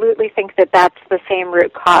absolutely think that that's the same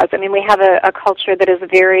root cause. I mean, we have a culture that is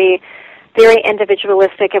very, very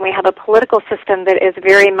individualistic, and we have a political system that is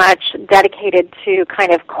very much dedicated to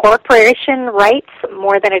kind of corporation rights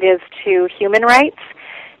more than it is to human rights.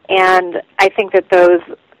 And I think that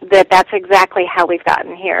that's exactly how we've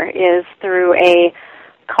gotten here, is through a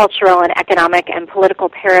cultural and economic and political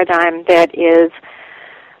paradigm that is,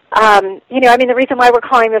 the reason why we're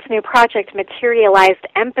calling this new project Materialized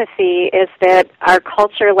Empathy is that our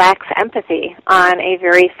culture lacks empathy on a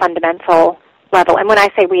very fundamental level. And when I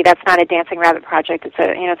say we, that's not a Dancing Rabbit project.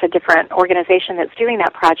 It's a different organization that's doing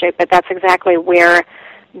that project, but that's exactly where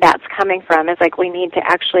that's coming from. Is like we need to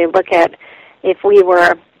actually look at, if we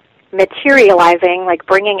were materializing, like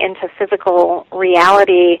bringing into physical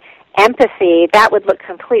reality empathy, that would look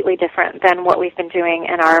completely different than what we've been doing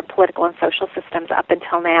in our political and social systems up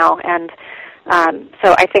until now. And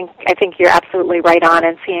so I think you're absolutely right on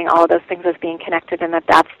in seeing all of those things as being connected, and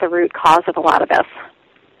that's the root cause of a lot of this.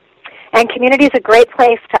 And community is a great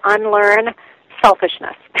place to unlearn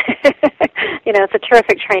selfishness. It's a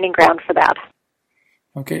terrific training ground for that.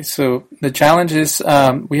 Okay, so the challenge is,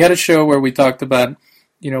 we had a show where we talked about,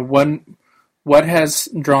 what has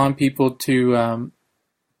drawn people to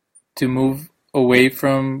move away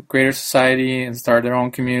from greater society and start their own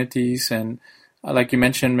communities, and like you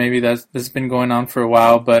mentioned, maybe that's been going on for a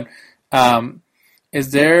while. But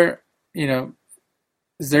is there a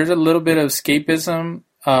little bit of escapism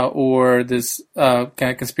or this kind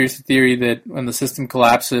of conspiracy theory that when the system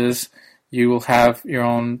collapses, you will have your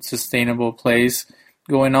own sustainable place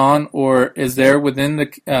going on, or is there within the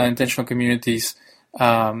intentional communities,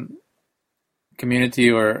 community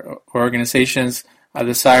or organizations, a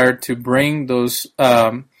desire to bring those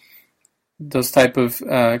type of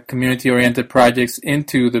community-oriented projects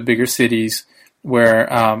into the bigger cities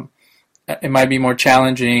where it might be more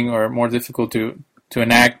challenging or more difficult to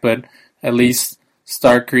enact, but at least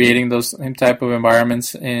start creating those same type of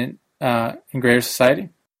environments in greater society?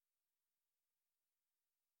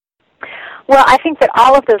 Well, I think that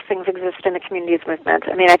all of those things exist in the communities movement.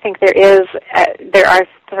 I mean, I think there are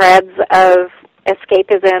threads of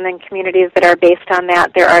escapism in communities that are based on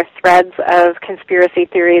that. There are threads of conspiracy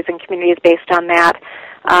theories in communities based on that.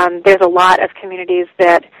 There's a lot of communities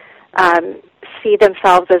that see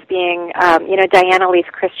themselves as being, Diana Leaf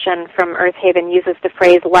Christian from Earth Haven uses the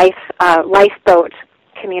phrase lifeboat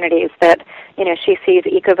communities, that, she sees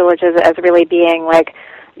ecovillages as really being like,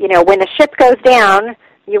 when the ship goes down,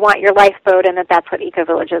 you want your lifeboat, and that's what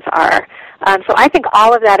ecovillages are. So I think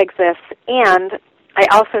all of that exists, and I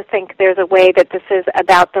also think there's a way that this is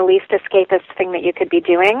about the least escapist thing that you could be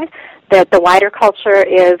doing, that the wider culture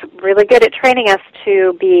is really good at training us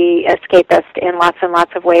to be escapist in lots and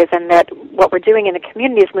lots of ways, and that what we're doing in the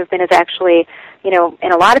communities movement is actually, in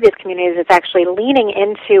a lot of these communities, it's actually leaning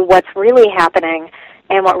into what's really happening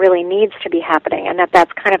and what really needs to be happening, and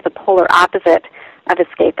that's kind of the polar opposite of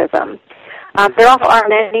escapism. There also are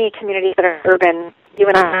many communities that are urban. You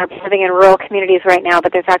and I are living in rural communities right now,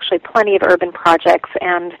 but there's actually plenty of urban projects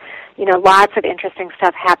and, lots of interesting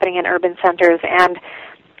stuff happening in urban centers. And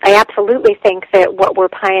I absolutely think that what we're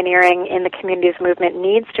pioneering in the communities movement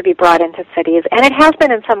needs to be brought into cities. And it has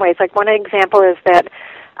been in some ways. Like one example is that,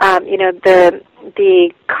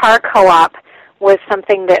 the car co-op was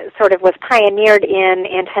something that sort of was pioneered in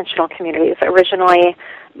intentional communities, originally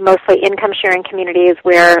mostly income-sharing communities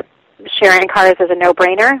where sharing cars is a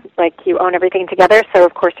no-brainer, like you own everything together, so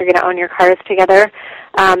of course you're going to own your cars together.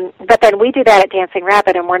 But then we do that at Dancing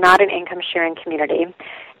Rabbit, and we're not an income-sharing community.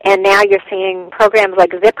 And now you're seeing programs like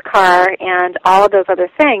Zipcar and all of those other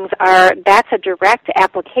things that's a direct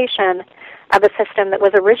application of a system that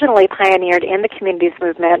was originally pioneered in the communities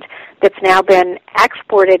movement that's now been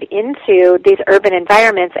exported into these urban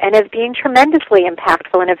environments and is being tremendously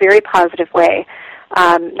impactful in a very positive way,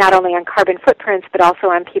 not only on carbon footprints but also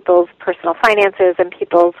on people's personal finances and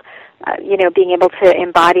people's, being able to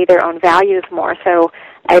embody their own values more. So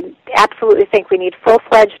I absolutely think we need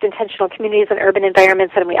full-fledged intentional communities and urban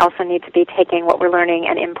environments, and we also need to be taking what we're learning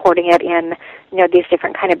and importing it in, these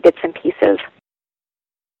different kind of bits and pieces.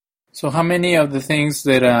 So how many of the things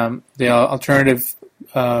that the alternative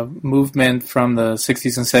movement from the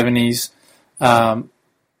 60s and 70s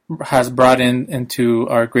has brought into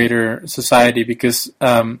our greater society? Because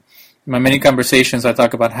in my many conversations I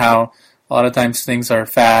talk about how a lot of times things are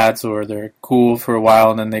fads or they're cool for a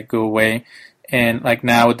while and then they go away. And like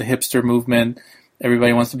now with the hipster movement,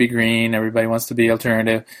 everybody wants to be green, everybody wants to be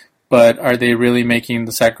alternative, but are they really making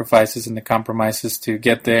the sacrifices and the compromises to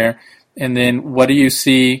get there? And then what do you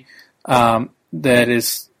see that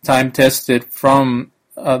is time-tested from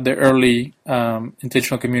the early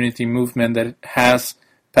intentional community movement that has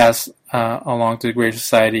passed along to the greater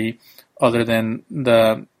society, other than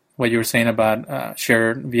what you were saying about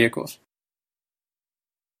shared vehicles?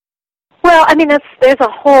 Well, I mean, there's a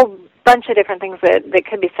whole bunch of different things that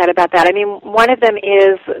could be said about that. I mean, one of them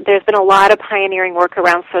is there's been a lot of pioneering work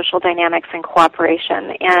around social dynamics and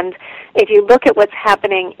cooperation. And if you look at what's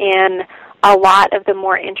happening in a lot of the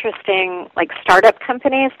more interesting, like, startup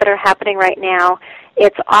companies that are happening right now,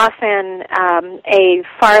 it's often a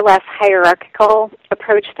far less hierarchical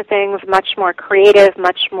approach to things, much more creative,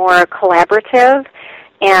 much more collaborative.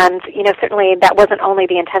 And, certainly that wasn't only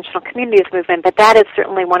the intentional communities movement, but that is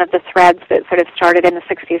certainly one of the threads that sort of started in the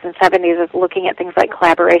 60s and 70s, is looking at things like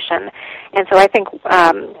collaboration. And so I think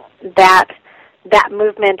that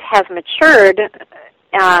movement has matured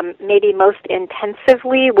maybe most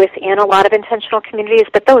intensively within a lot of intentional communities,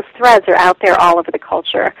 but those threads are out there all over the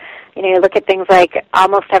culture. You look at things like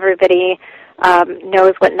almost everybody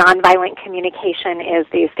knows what nonviolent communication is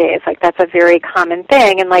these days. Like, that's a very common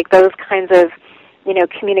thing, and like those kinds of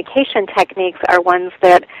communication techniques are ones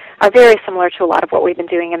that are very similar to a lot of what we've been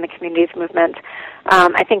doing in the communities movement.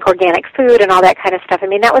 I think organic food and all that kind of stuff, I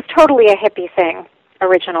mean, that was totally a hippie thing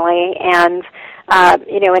originally, and, and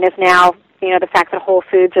is now, the fact that Whole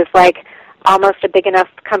Foods is like almost a big enough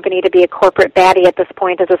company to be a corporate baddie at this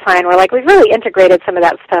point is a sign where, like, we've really integrated some of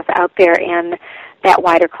that stuff out there in that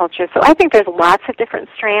wider culture. So I think there's lots of different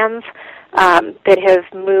strands that have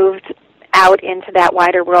moved out into that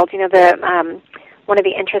wider world. One of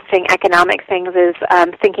the interesting economic things is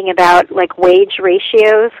thinking about, like, wage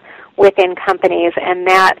ratios within companies, and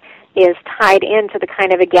that is tied into the same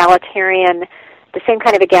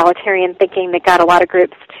kind of egalitarian thinking that got a lot of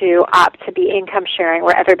groups to opt to be income sharing,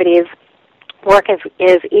 where everybody's work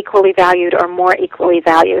is equally valued or more equally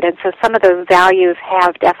valued. And so some of those values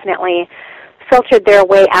have definitely filtered their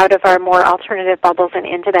way out of our more alternative bubbles and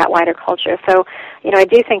into that wider culture. So, I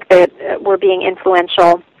do think that we're being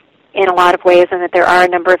influential in a lot of ways, and that there are a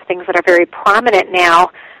number of things that are very prominent now,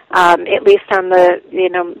 at least on the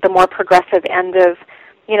more progressive end of,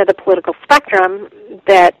 the political spectrum,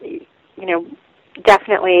 that,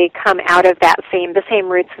 definitely come out of the same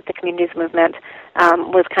roots that the communities movement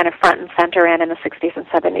was kind of front and center in the 60s and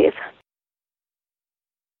 70s.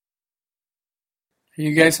 Are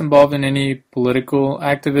you guys involved in any political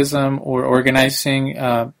activism or organizing?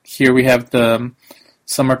 Here we have the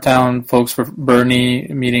Summertown folks for Bernie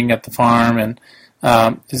meeting at the farm, and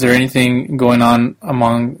is there anything going on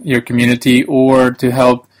among your community or to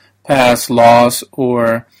help pass laws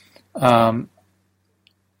or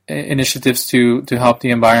initiatives to help the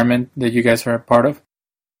environment that you guys are a part of?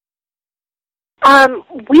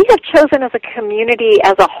 We have chosen as a community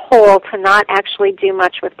as a whole to not actually do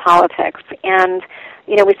much with politics. And,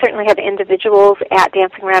 we certainly have individuals at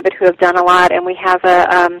Dancing Rabbit who have done a lot, and we have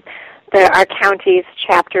our county's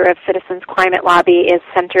chapter of Citizens Climate Lobby is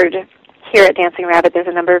centered here at Dancing Rabbit. There's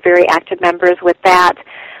a number of very active members with that.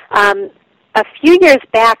 A few years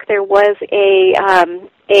back, there was a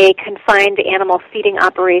confined animal feeding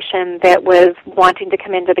operation that was wanting to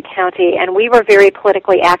come into the county, and we were very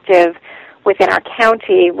politically active within our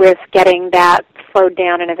county with getting that slowed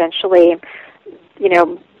down and eventually,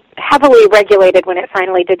 heavily regulated when it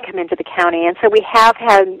finally did come into the county. And so we have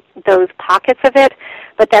had those pockets of it,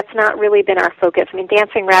 but that's not really been our focus. I mean,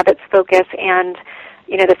 Dancing Rabbit's focus and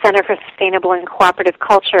the Center for Sustainable and Cooperative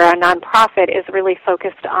Culture, our nonprofit, is really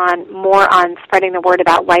focused more on spreading the word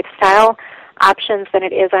about lifestyle options than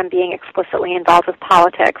it is on being explicitly involved with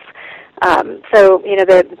politics. So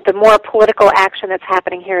the more political action that's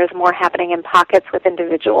happening here is more happening in pockets with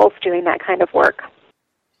individuals doing that kind of work.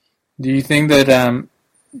 Do you think that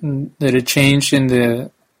that a change in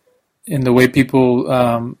the way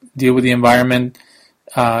people deal with the environment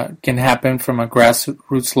can happen from a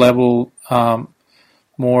grassroots level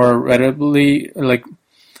more readily, like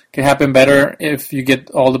can happen better if you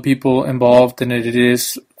get all the people involved than it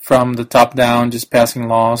is from the top down, just passing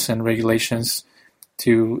laws and regulations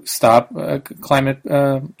to stop climate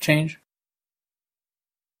change?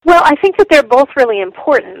 Well, I think that they're both really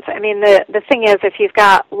important. I mean, the thing is, if you've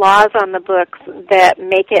got laws on the books that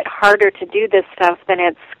make it harder to do this stuff, then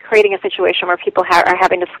it's creating a situation where people are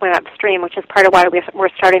having to swim upstream, which is part of why we're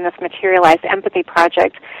starting this materialized empathy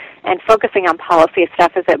project and focusing on policy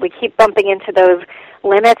stuff, is that we keep bumping into those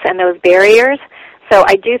limits and those barriers. So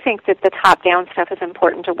I do think that the top-down stuff is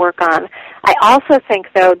important to work on. I also think,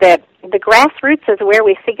 though, that the grassroots is where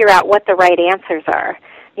we figure out what the right answers are.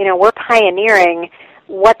 We're pioneering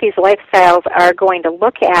what these lifestyles are going to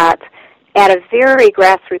look at a very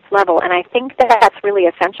grassroots level, and I think that's really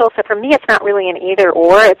essential. So for me, it's not really an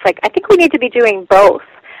either-or. It's like I think we need to be doing both.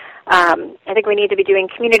 I think we need to be doing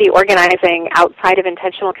community organizing outside of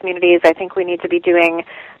intentional communities. I think we need to be doing,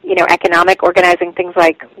 economic organizing. Things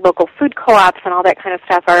like local food co-ops and all that kind of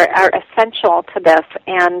stuff are essential to this.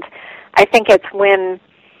 And I think it's when,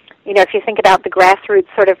 if you think about the grassroots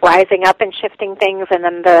sort of rising up and shifting things, and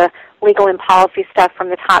then the legal and policy stuff from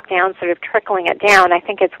the top down sort of trickling it down, I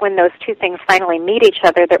think it's when those two things finally meet each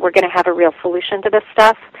other that we're going to have a real solution to this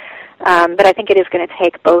stuff. But I think it is going to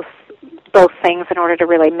take both things in order to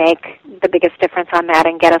really make the biggest difference on that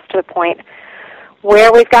and get us to the point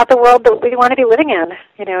where we've got the world that we want to be living in,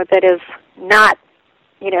 that is not,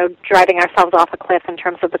 driving ourselves off a cliff in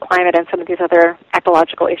terms of the climate and some of these other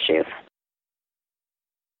ecological issues.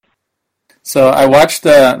 So I watched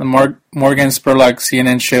the Morgan Spurlock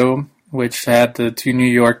CNN show, which had the two New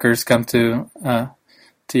Yorkers come to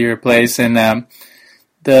your place, and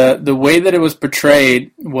the way that it was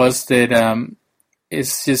portrayed was that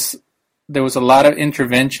it's just there was a lot of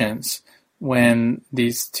interventions when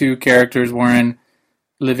these two characters weren't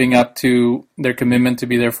living up to their commitment to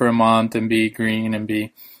be there for a month and be green and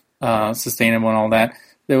be sustainable and all that.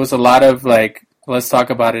 There was a lot of let's talk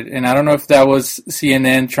about it. And I don't know if that was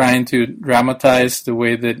CNN trying to dramatize the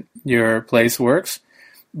way that your place works,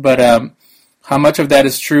 but how much of that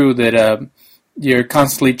is true that you're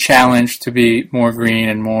constantly challenged to be more green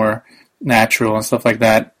and more natural and stuff like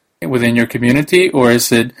that within your community, or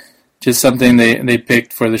is it just something they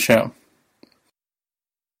picked for the show?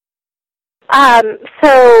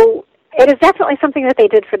 So it is definitely something that they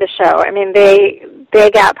did for the show. I mean, they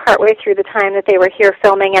got partway through the time that they were here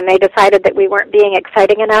filming, and they decided that we weren't being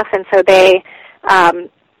exciting enough, and so they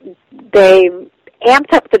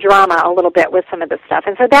amped up the drama a little bit with some of this stuff,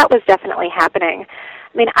 and so that was definitely happening.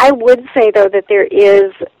 I mean, I would say, though, that there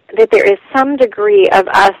is some degree of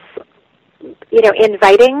us,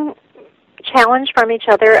 inviting challenge from each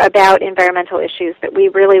other about environmental issues, that we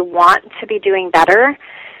really want to be doing better,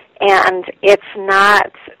 and it's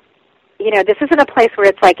not, this isn't a place where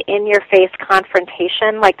it's like in-your-face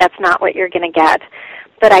confrontation, that's not what you're going to get.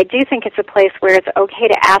 But I do think it's a place where it's okay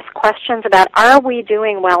to ask questions about, are we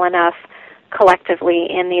doing well enough collectively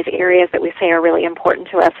in these areas that we say are really important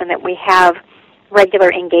to us, and that we have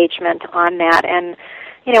regular engagement on that. And,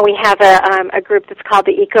 we have a group that's called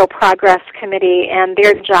the Eco Progress Committee, and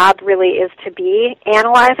their job really is to be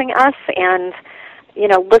analyzing us and,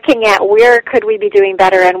 looking at where could we be doing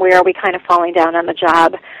better and where are we kind of falling down on the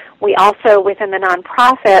job. We also, within the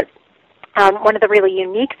nonprofit, one of the really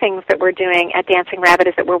unique things that we're doing at Dancing Rabbit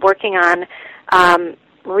is that we're working on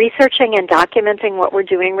researching and documenting what we're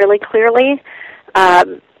doing really clearly.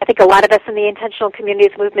 I think a lot of us in the intentional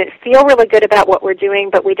communities movement feel really good about what we're doing,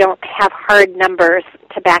 but we don't have hard numbers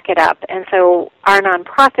to back it up. And so our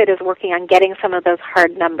nonprofit is working on getting some of those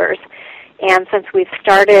hard numbers. And since we've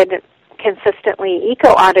started consistently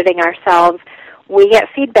eco-auditing ourselves, we get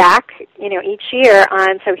feedback, each year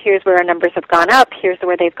on, so here's where our numbers have gone up, here's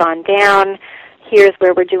where they've gone down, here's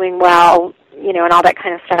where we're doing well, and all that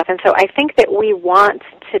kind of stuff. And so I think that we want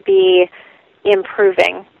to be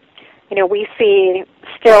improving. We see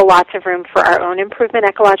still lots of room for our own improvement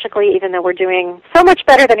ecologically, even though we're doing so much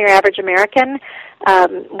better than your average American.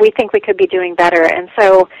 We think we could be doing better. And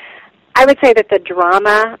so I would say that the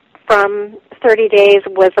drama from 30 days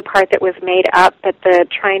was the part that was made up, but the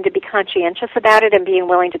trying to be conscientious about it and being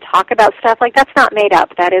willing to talk about stuff, like that's not made up.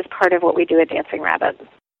 That is part of what we do at Dancing Rabbit.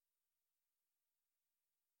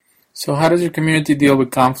 So how does your community deal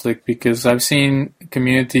with conflict? Because I've seen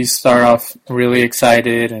communities start off really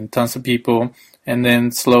excited and tons of people, and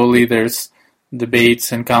then slowly there's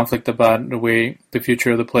debates and conflict about the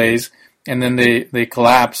future of the place, and then they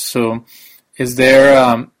collapse. So is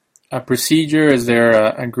there a procedure? Is there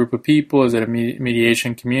a group of people? Is it a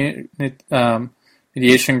mediation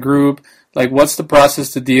group? Like, what's the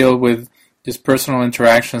process to deal with just personal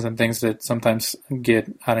interactions and things that sometimes get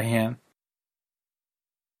out of hand?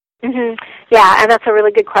 Mm-hmm. Yeah, and that's a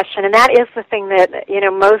really good question. And that is the thing that,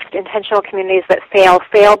 most intentional communities that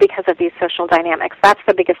fail because of these social dynamics. That's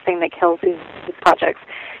the biggest thing that kills these projects.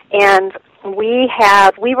 And we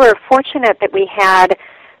were fortunate that we had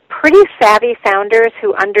pretty savvy founders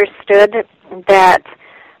who understood that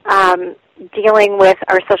dealing with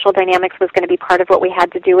our social dynamics was going to be part of what we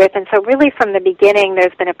had to do with. And so really from the beginning,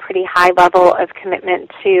 there's been a pretty high level of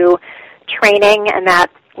commitment to training, and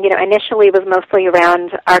that initially was mostly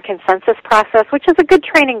around our consensus process, which is a good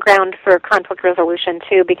training ground for conflict resolution,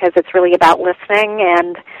 too, because it's really about listening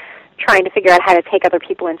and trying to figure out how to take other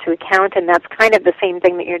people into account, and that's kind of the same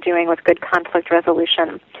thing that you're doing with good conflict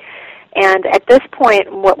resolution. And at this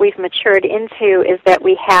point, what we've matured into is that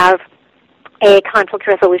we have a conflict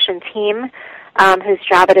resolution team whose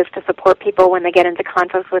job it is to support people when they get into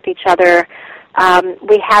conflict with each other.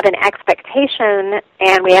 We have an expectation,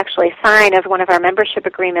 and we actually sign as one of our membership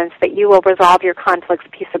agreements, that you will resolve your conflicts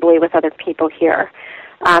peaceably with other people here.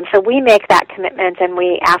 So we make that commitment, and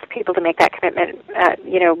we ask people to make that commitment,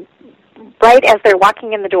 right as they're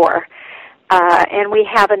walking in the door. And we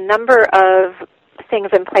have a number of things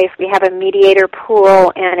in place. We have a mediator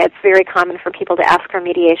pool, and it's very common for people to ask for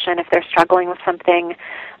mediation if they're struggling with something.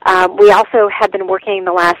 We also have been working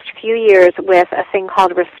the last few years with a thing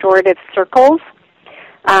called restorative circles,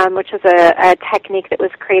 which is a technique that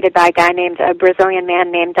was created by a Brazilian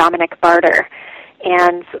man named Dominic Crossan.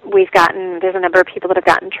 And there's a number of people that have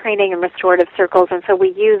gotten training in restorative circles, and so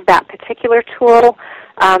we use that particular tool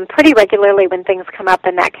pretty regularly when things come up,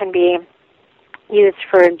 and that can be used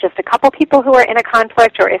for just a couple people who are in a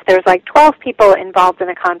conflict, or if there's like 12 people involved in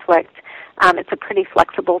a conflict, it's a pretty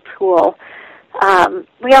flexible tool.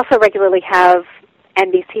 We also regularly have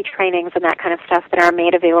NBC trainings and that kind of stuff that are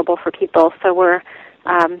made available for people. So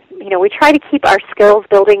we try to keep our skills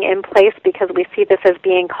building in place because we see this as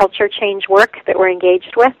being culture change work that we're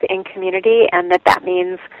engaged with in community, and that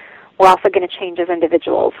means we're also going to change as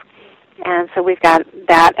individuals. And so we've got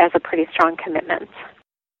that as a pretty strong commitment.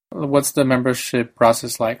 What's the membership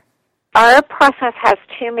process like? Our process has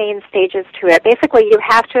two main stages to it. Basically, you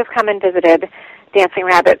have to have come and visited Dancing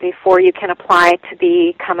Rabbit before you can apply to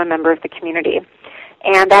become a member of the community.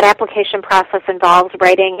 And that application process involves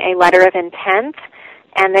writing a letter of intent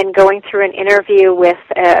and then going through an interview with,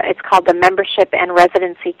 it's called the Membership and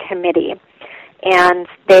Residency Committee. And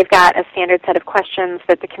they've got a standard set of questions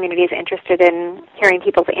that the community is interested in hearing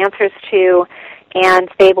people's answers to, and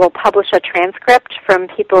they will publish a transcript from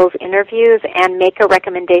people's interviews and make a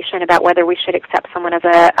recommendation about whether we should accept someone as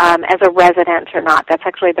a resident or not. That's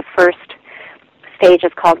actually the first stage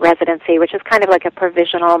is called residency, which is kind of like a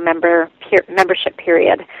provisional membership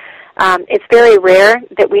period. It's very rare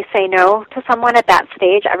that we say no to someone at that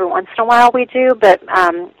stage. Every once in a while we do, but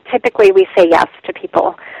typically we say yes to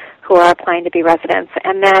people who are applying to be residents.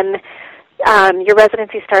 And then your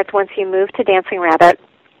residency starts once you move to Dancing Rabbit,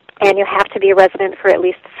 and you have to be a resident for at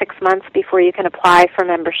least 6 months before you can apply for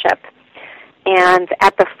membership. And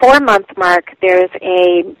at the 4-month mark, there's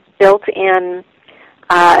a built-in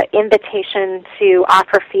invitation to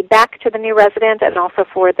offer feedback to the new resident, and also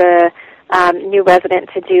for the new resident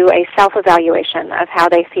to do a self-evaluation of how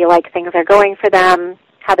they feel like things are going for them,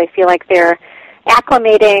 how they feel like they're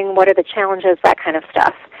acclimating, what are the challenges, that kind of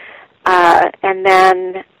stuff. And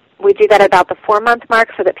then we do that about the 4-month mark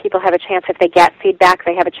so that people have a chance, if they get feedback,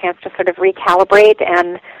 they have a chance to sort of recalibrate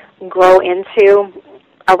and grow into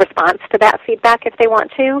a response to that feedback if they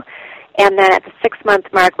want to. And then at the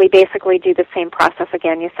 6-month mark, we basically do the same process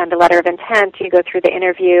again. You send a letter of intent, you go through the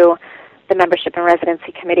interview, the Membership and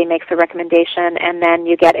Residency Committee makes a recommendation, and then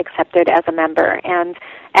you get accepted as a member. And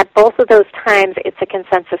at both of those times, it's a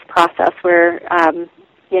consensus process where,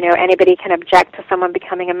 anybody can object to someone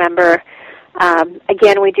becoming a member.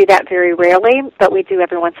 Again, we do that very rarely, but we do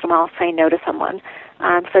every once in a while say no to someone.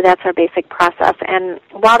 So that's our basic process. And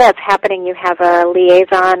while that's happening, you have a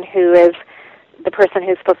liaison who is the person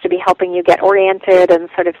who's supposed to be helping you get oriented and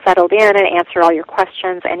sort of settled in and answer all your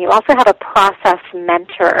questions. And you also have a process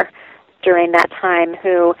mentor during that time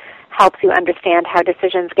who helps you understand how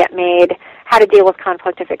decisions get made, how to deal with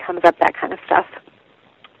conflict if it comes up, that kind of stuff.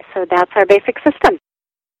 So that's our basic system.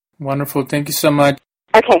 Wonderful. Thank you so much.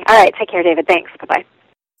 Okay. All right. Take care, David. Thanks. Bye-bye.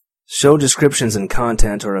 Show descriptions and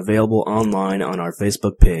content are available online on our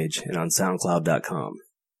Facebook page and on SoundCloud.com.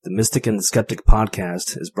 The Mystic and the Skeptic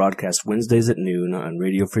podcast is broadcast Wednesdays at noon on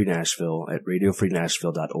Radio Free Nashville at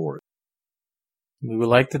radiofreenashville.org. We would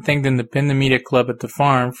like to thank the Independent Media Club at the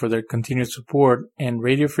Farm for their continued support and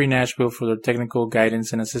Radio Free Nashville for their technical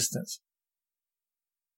guidance and assistance.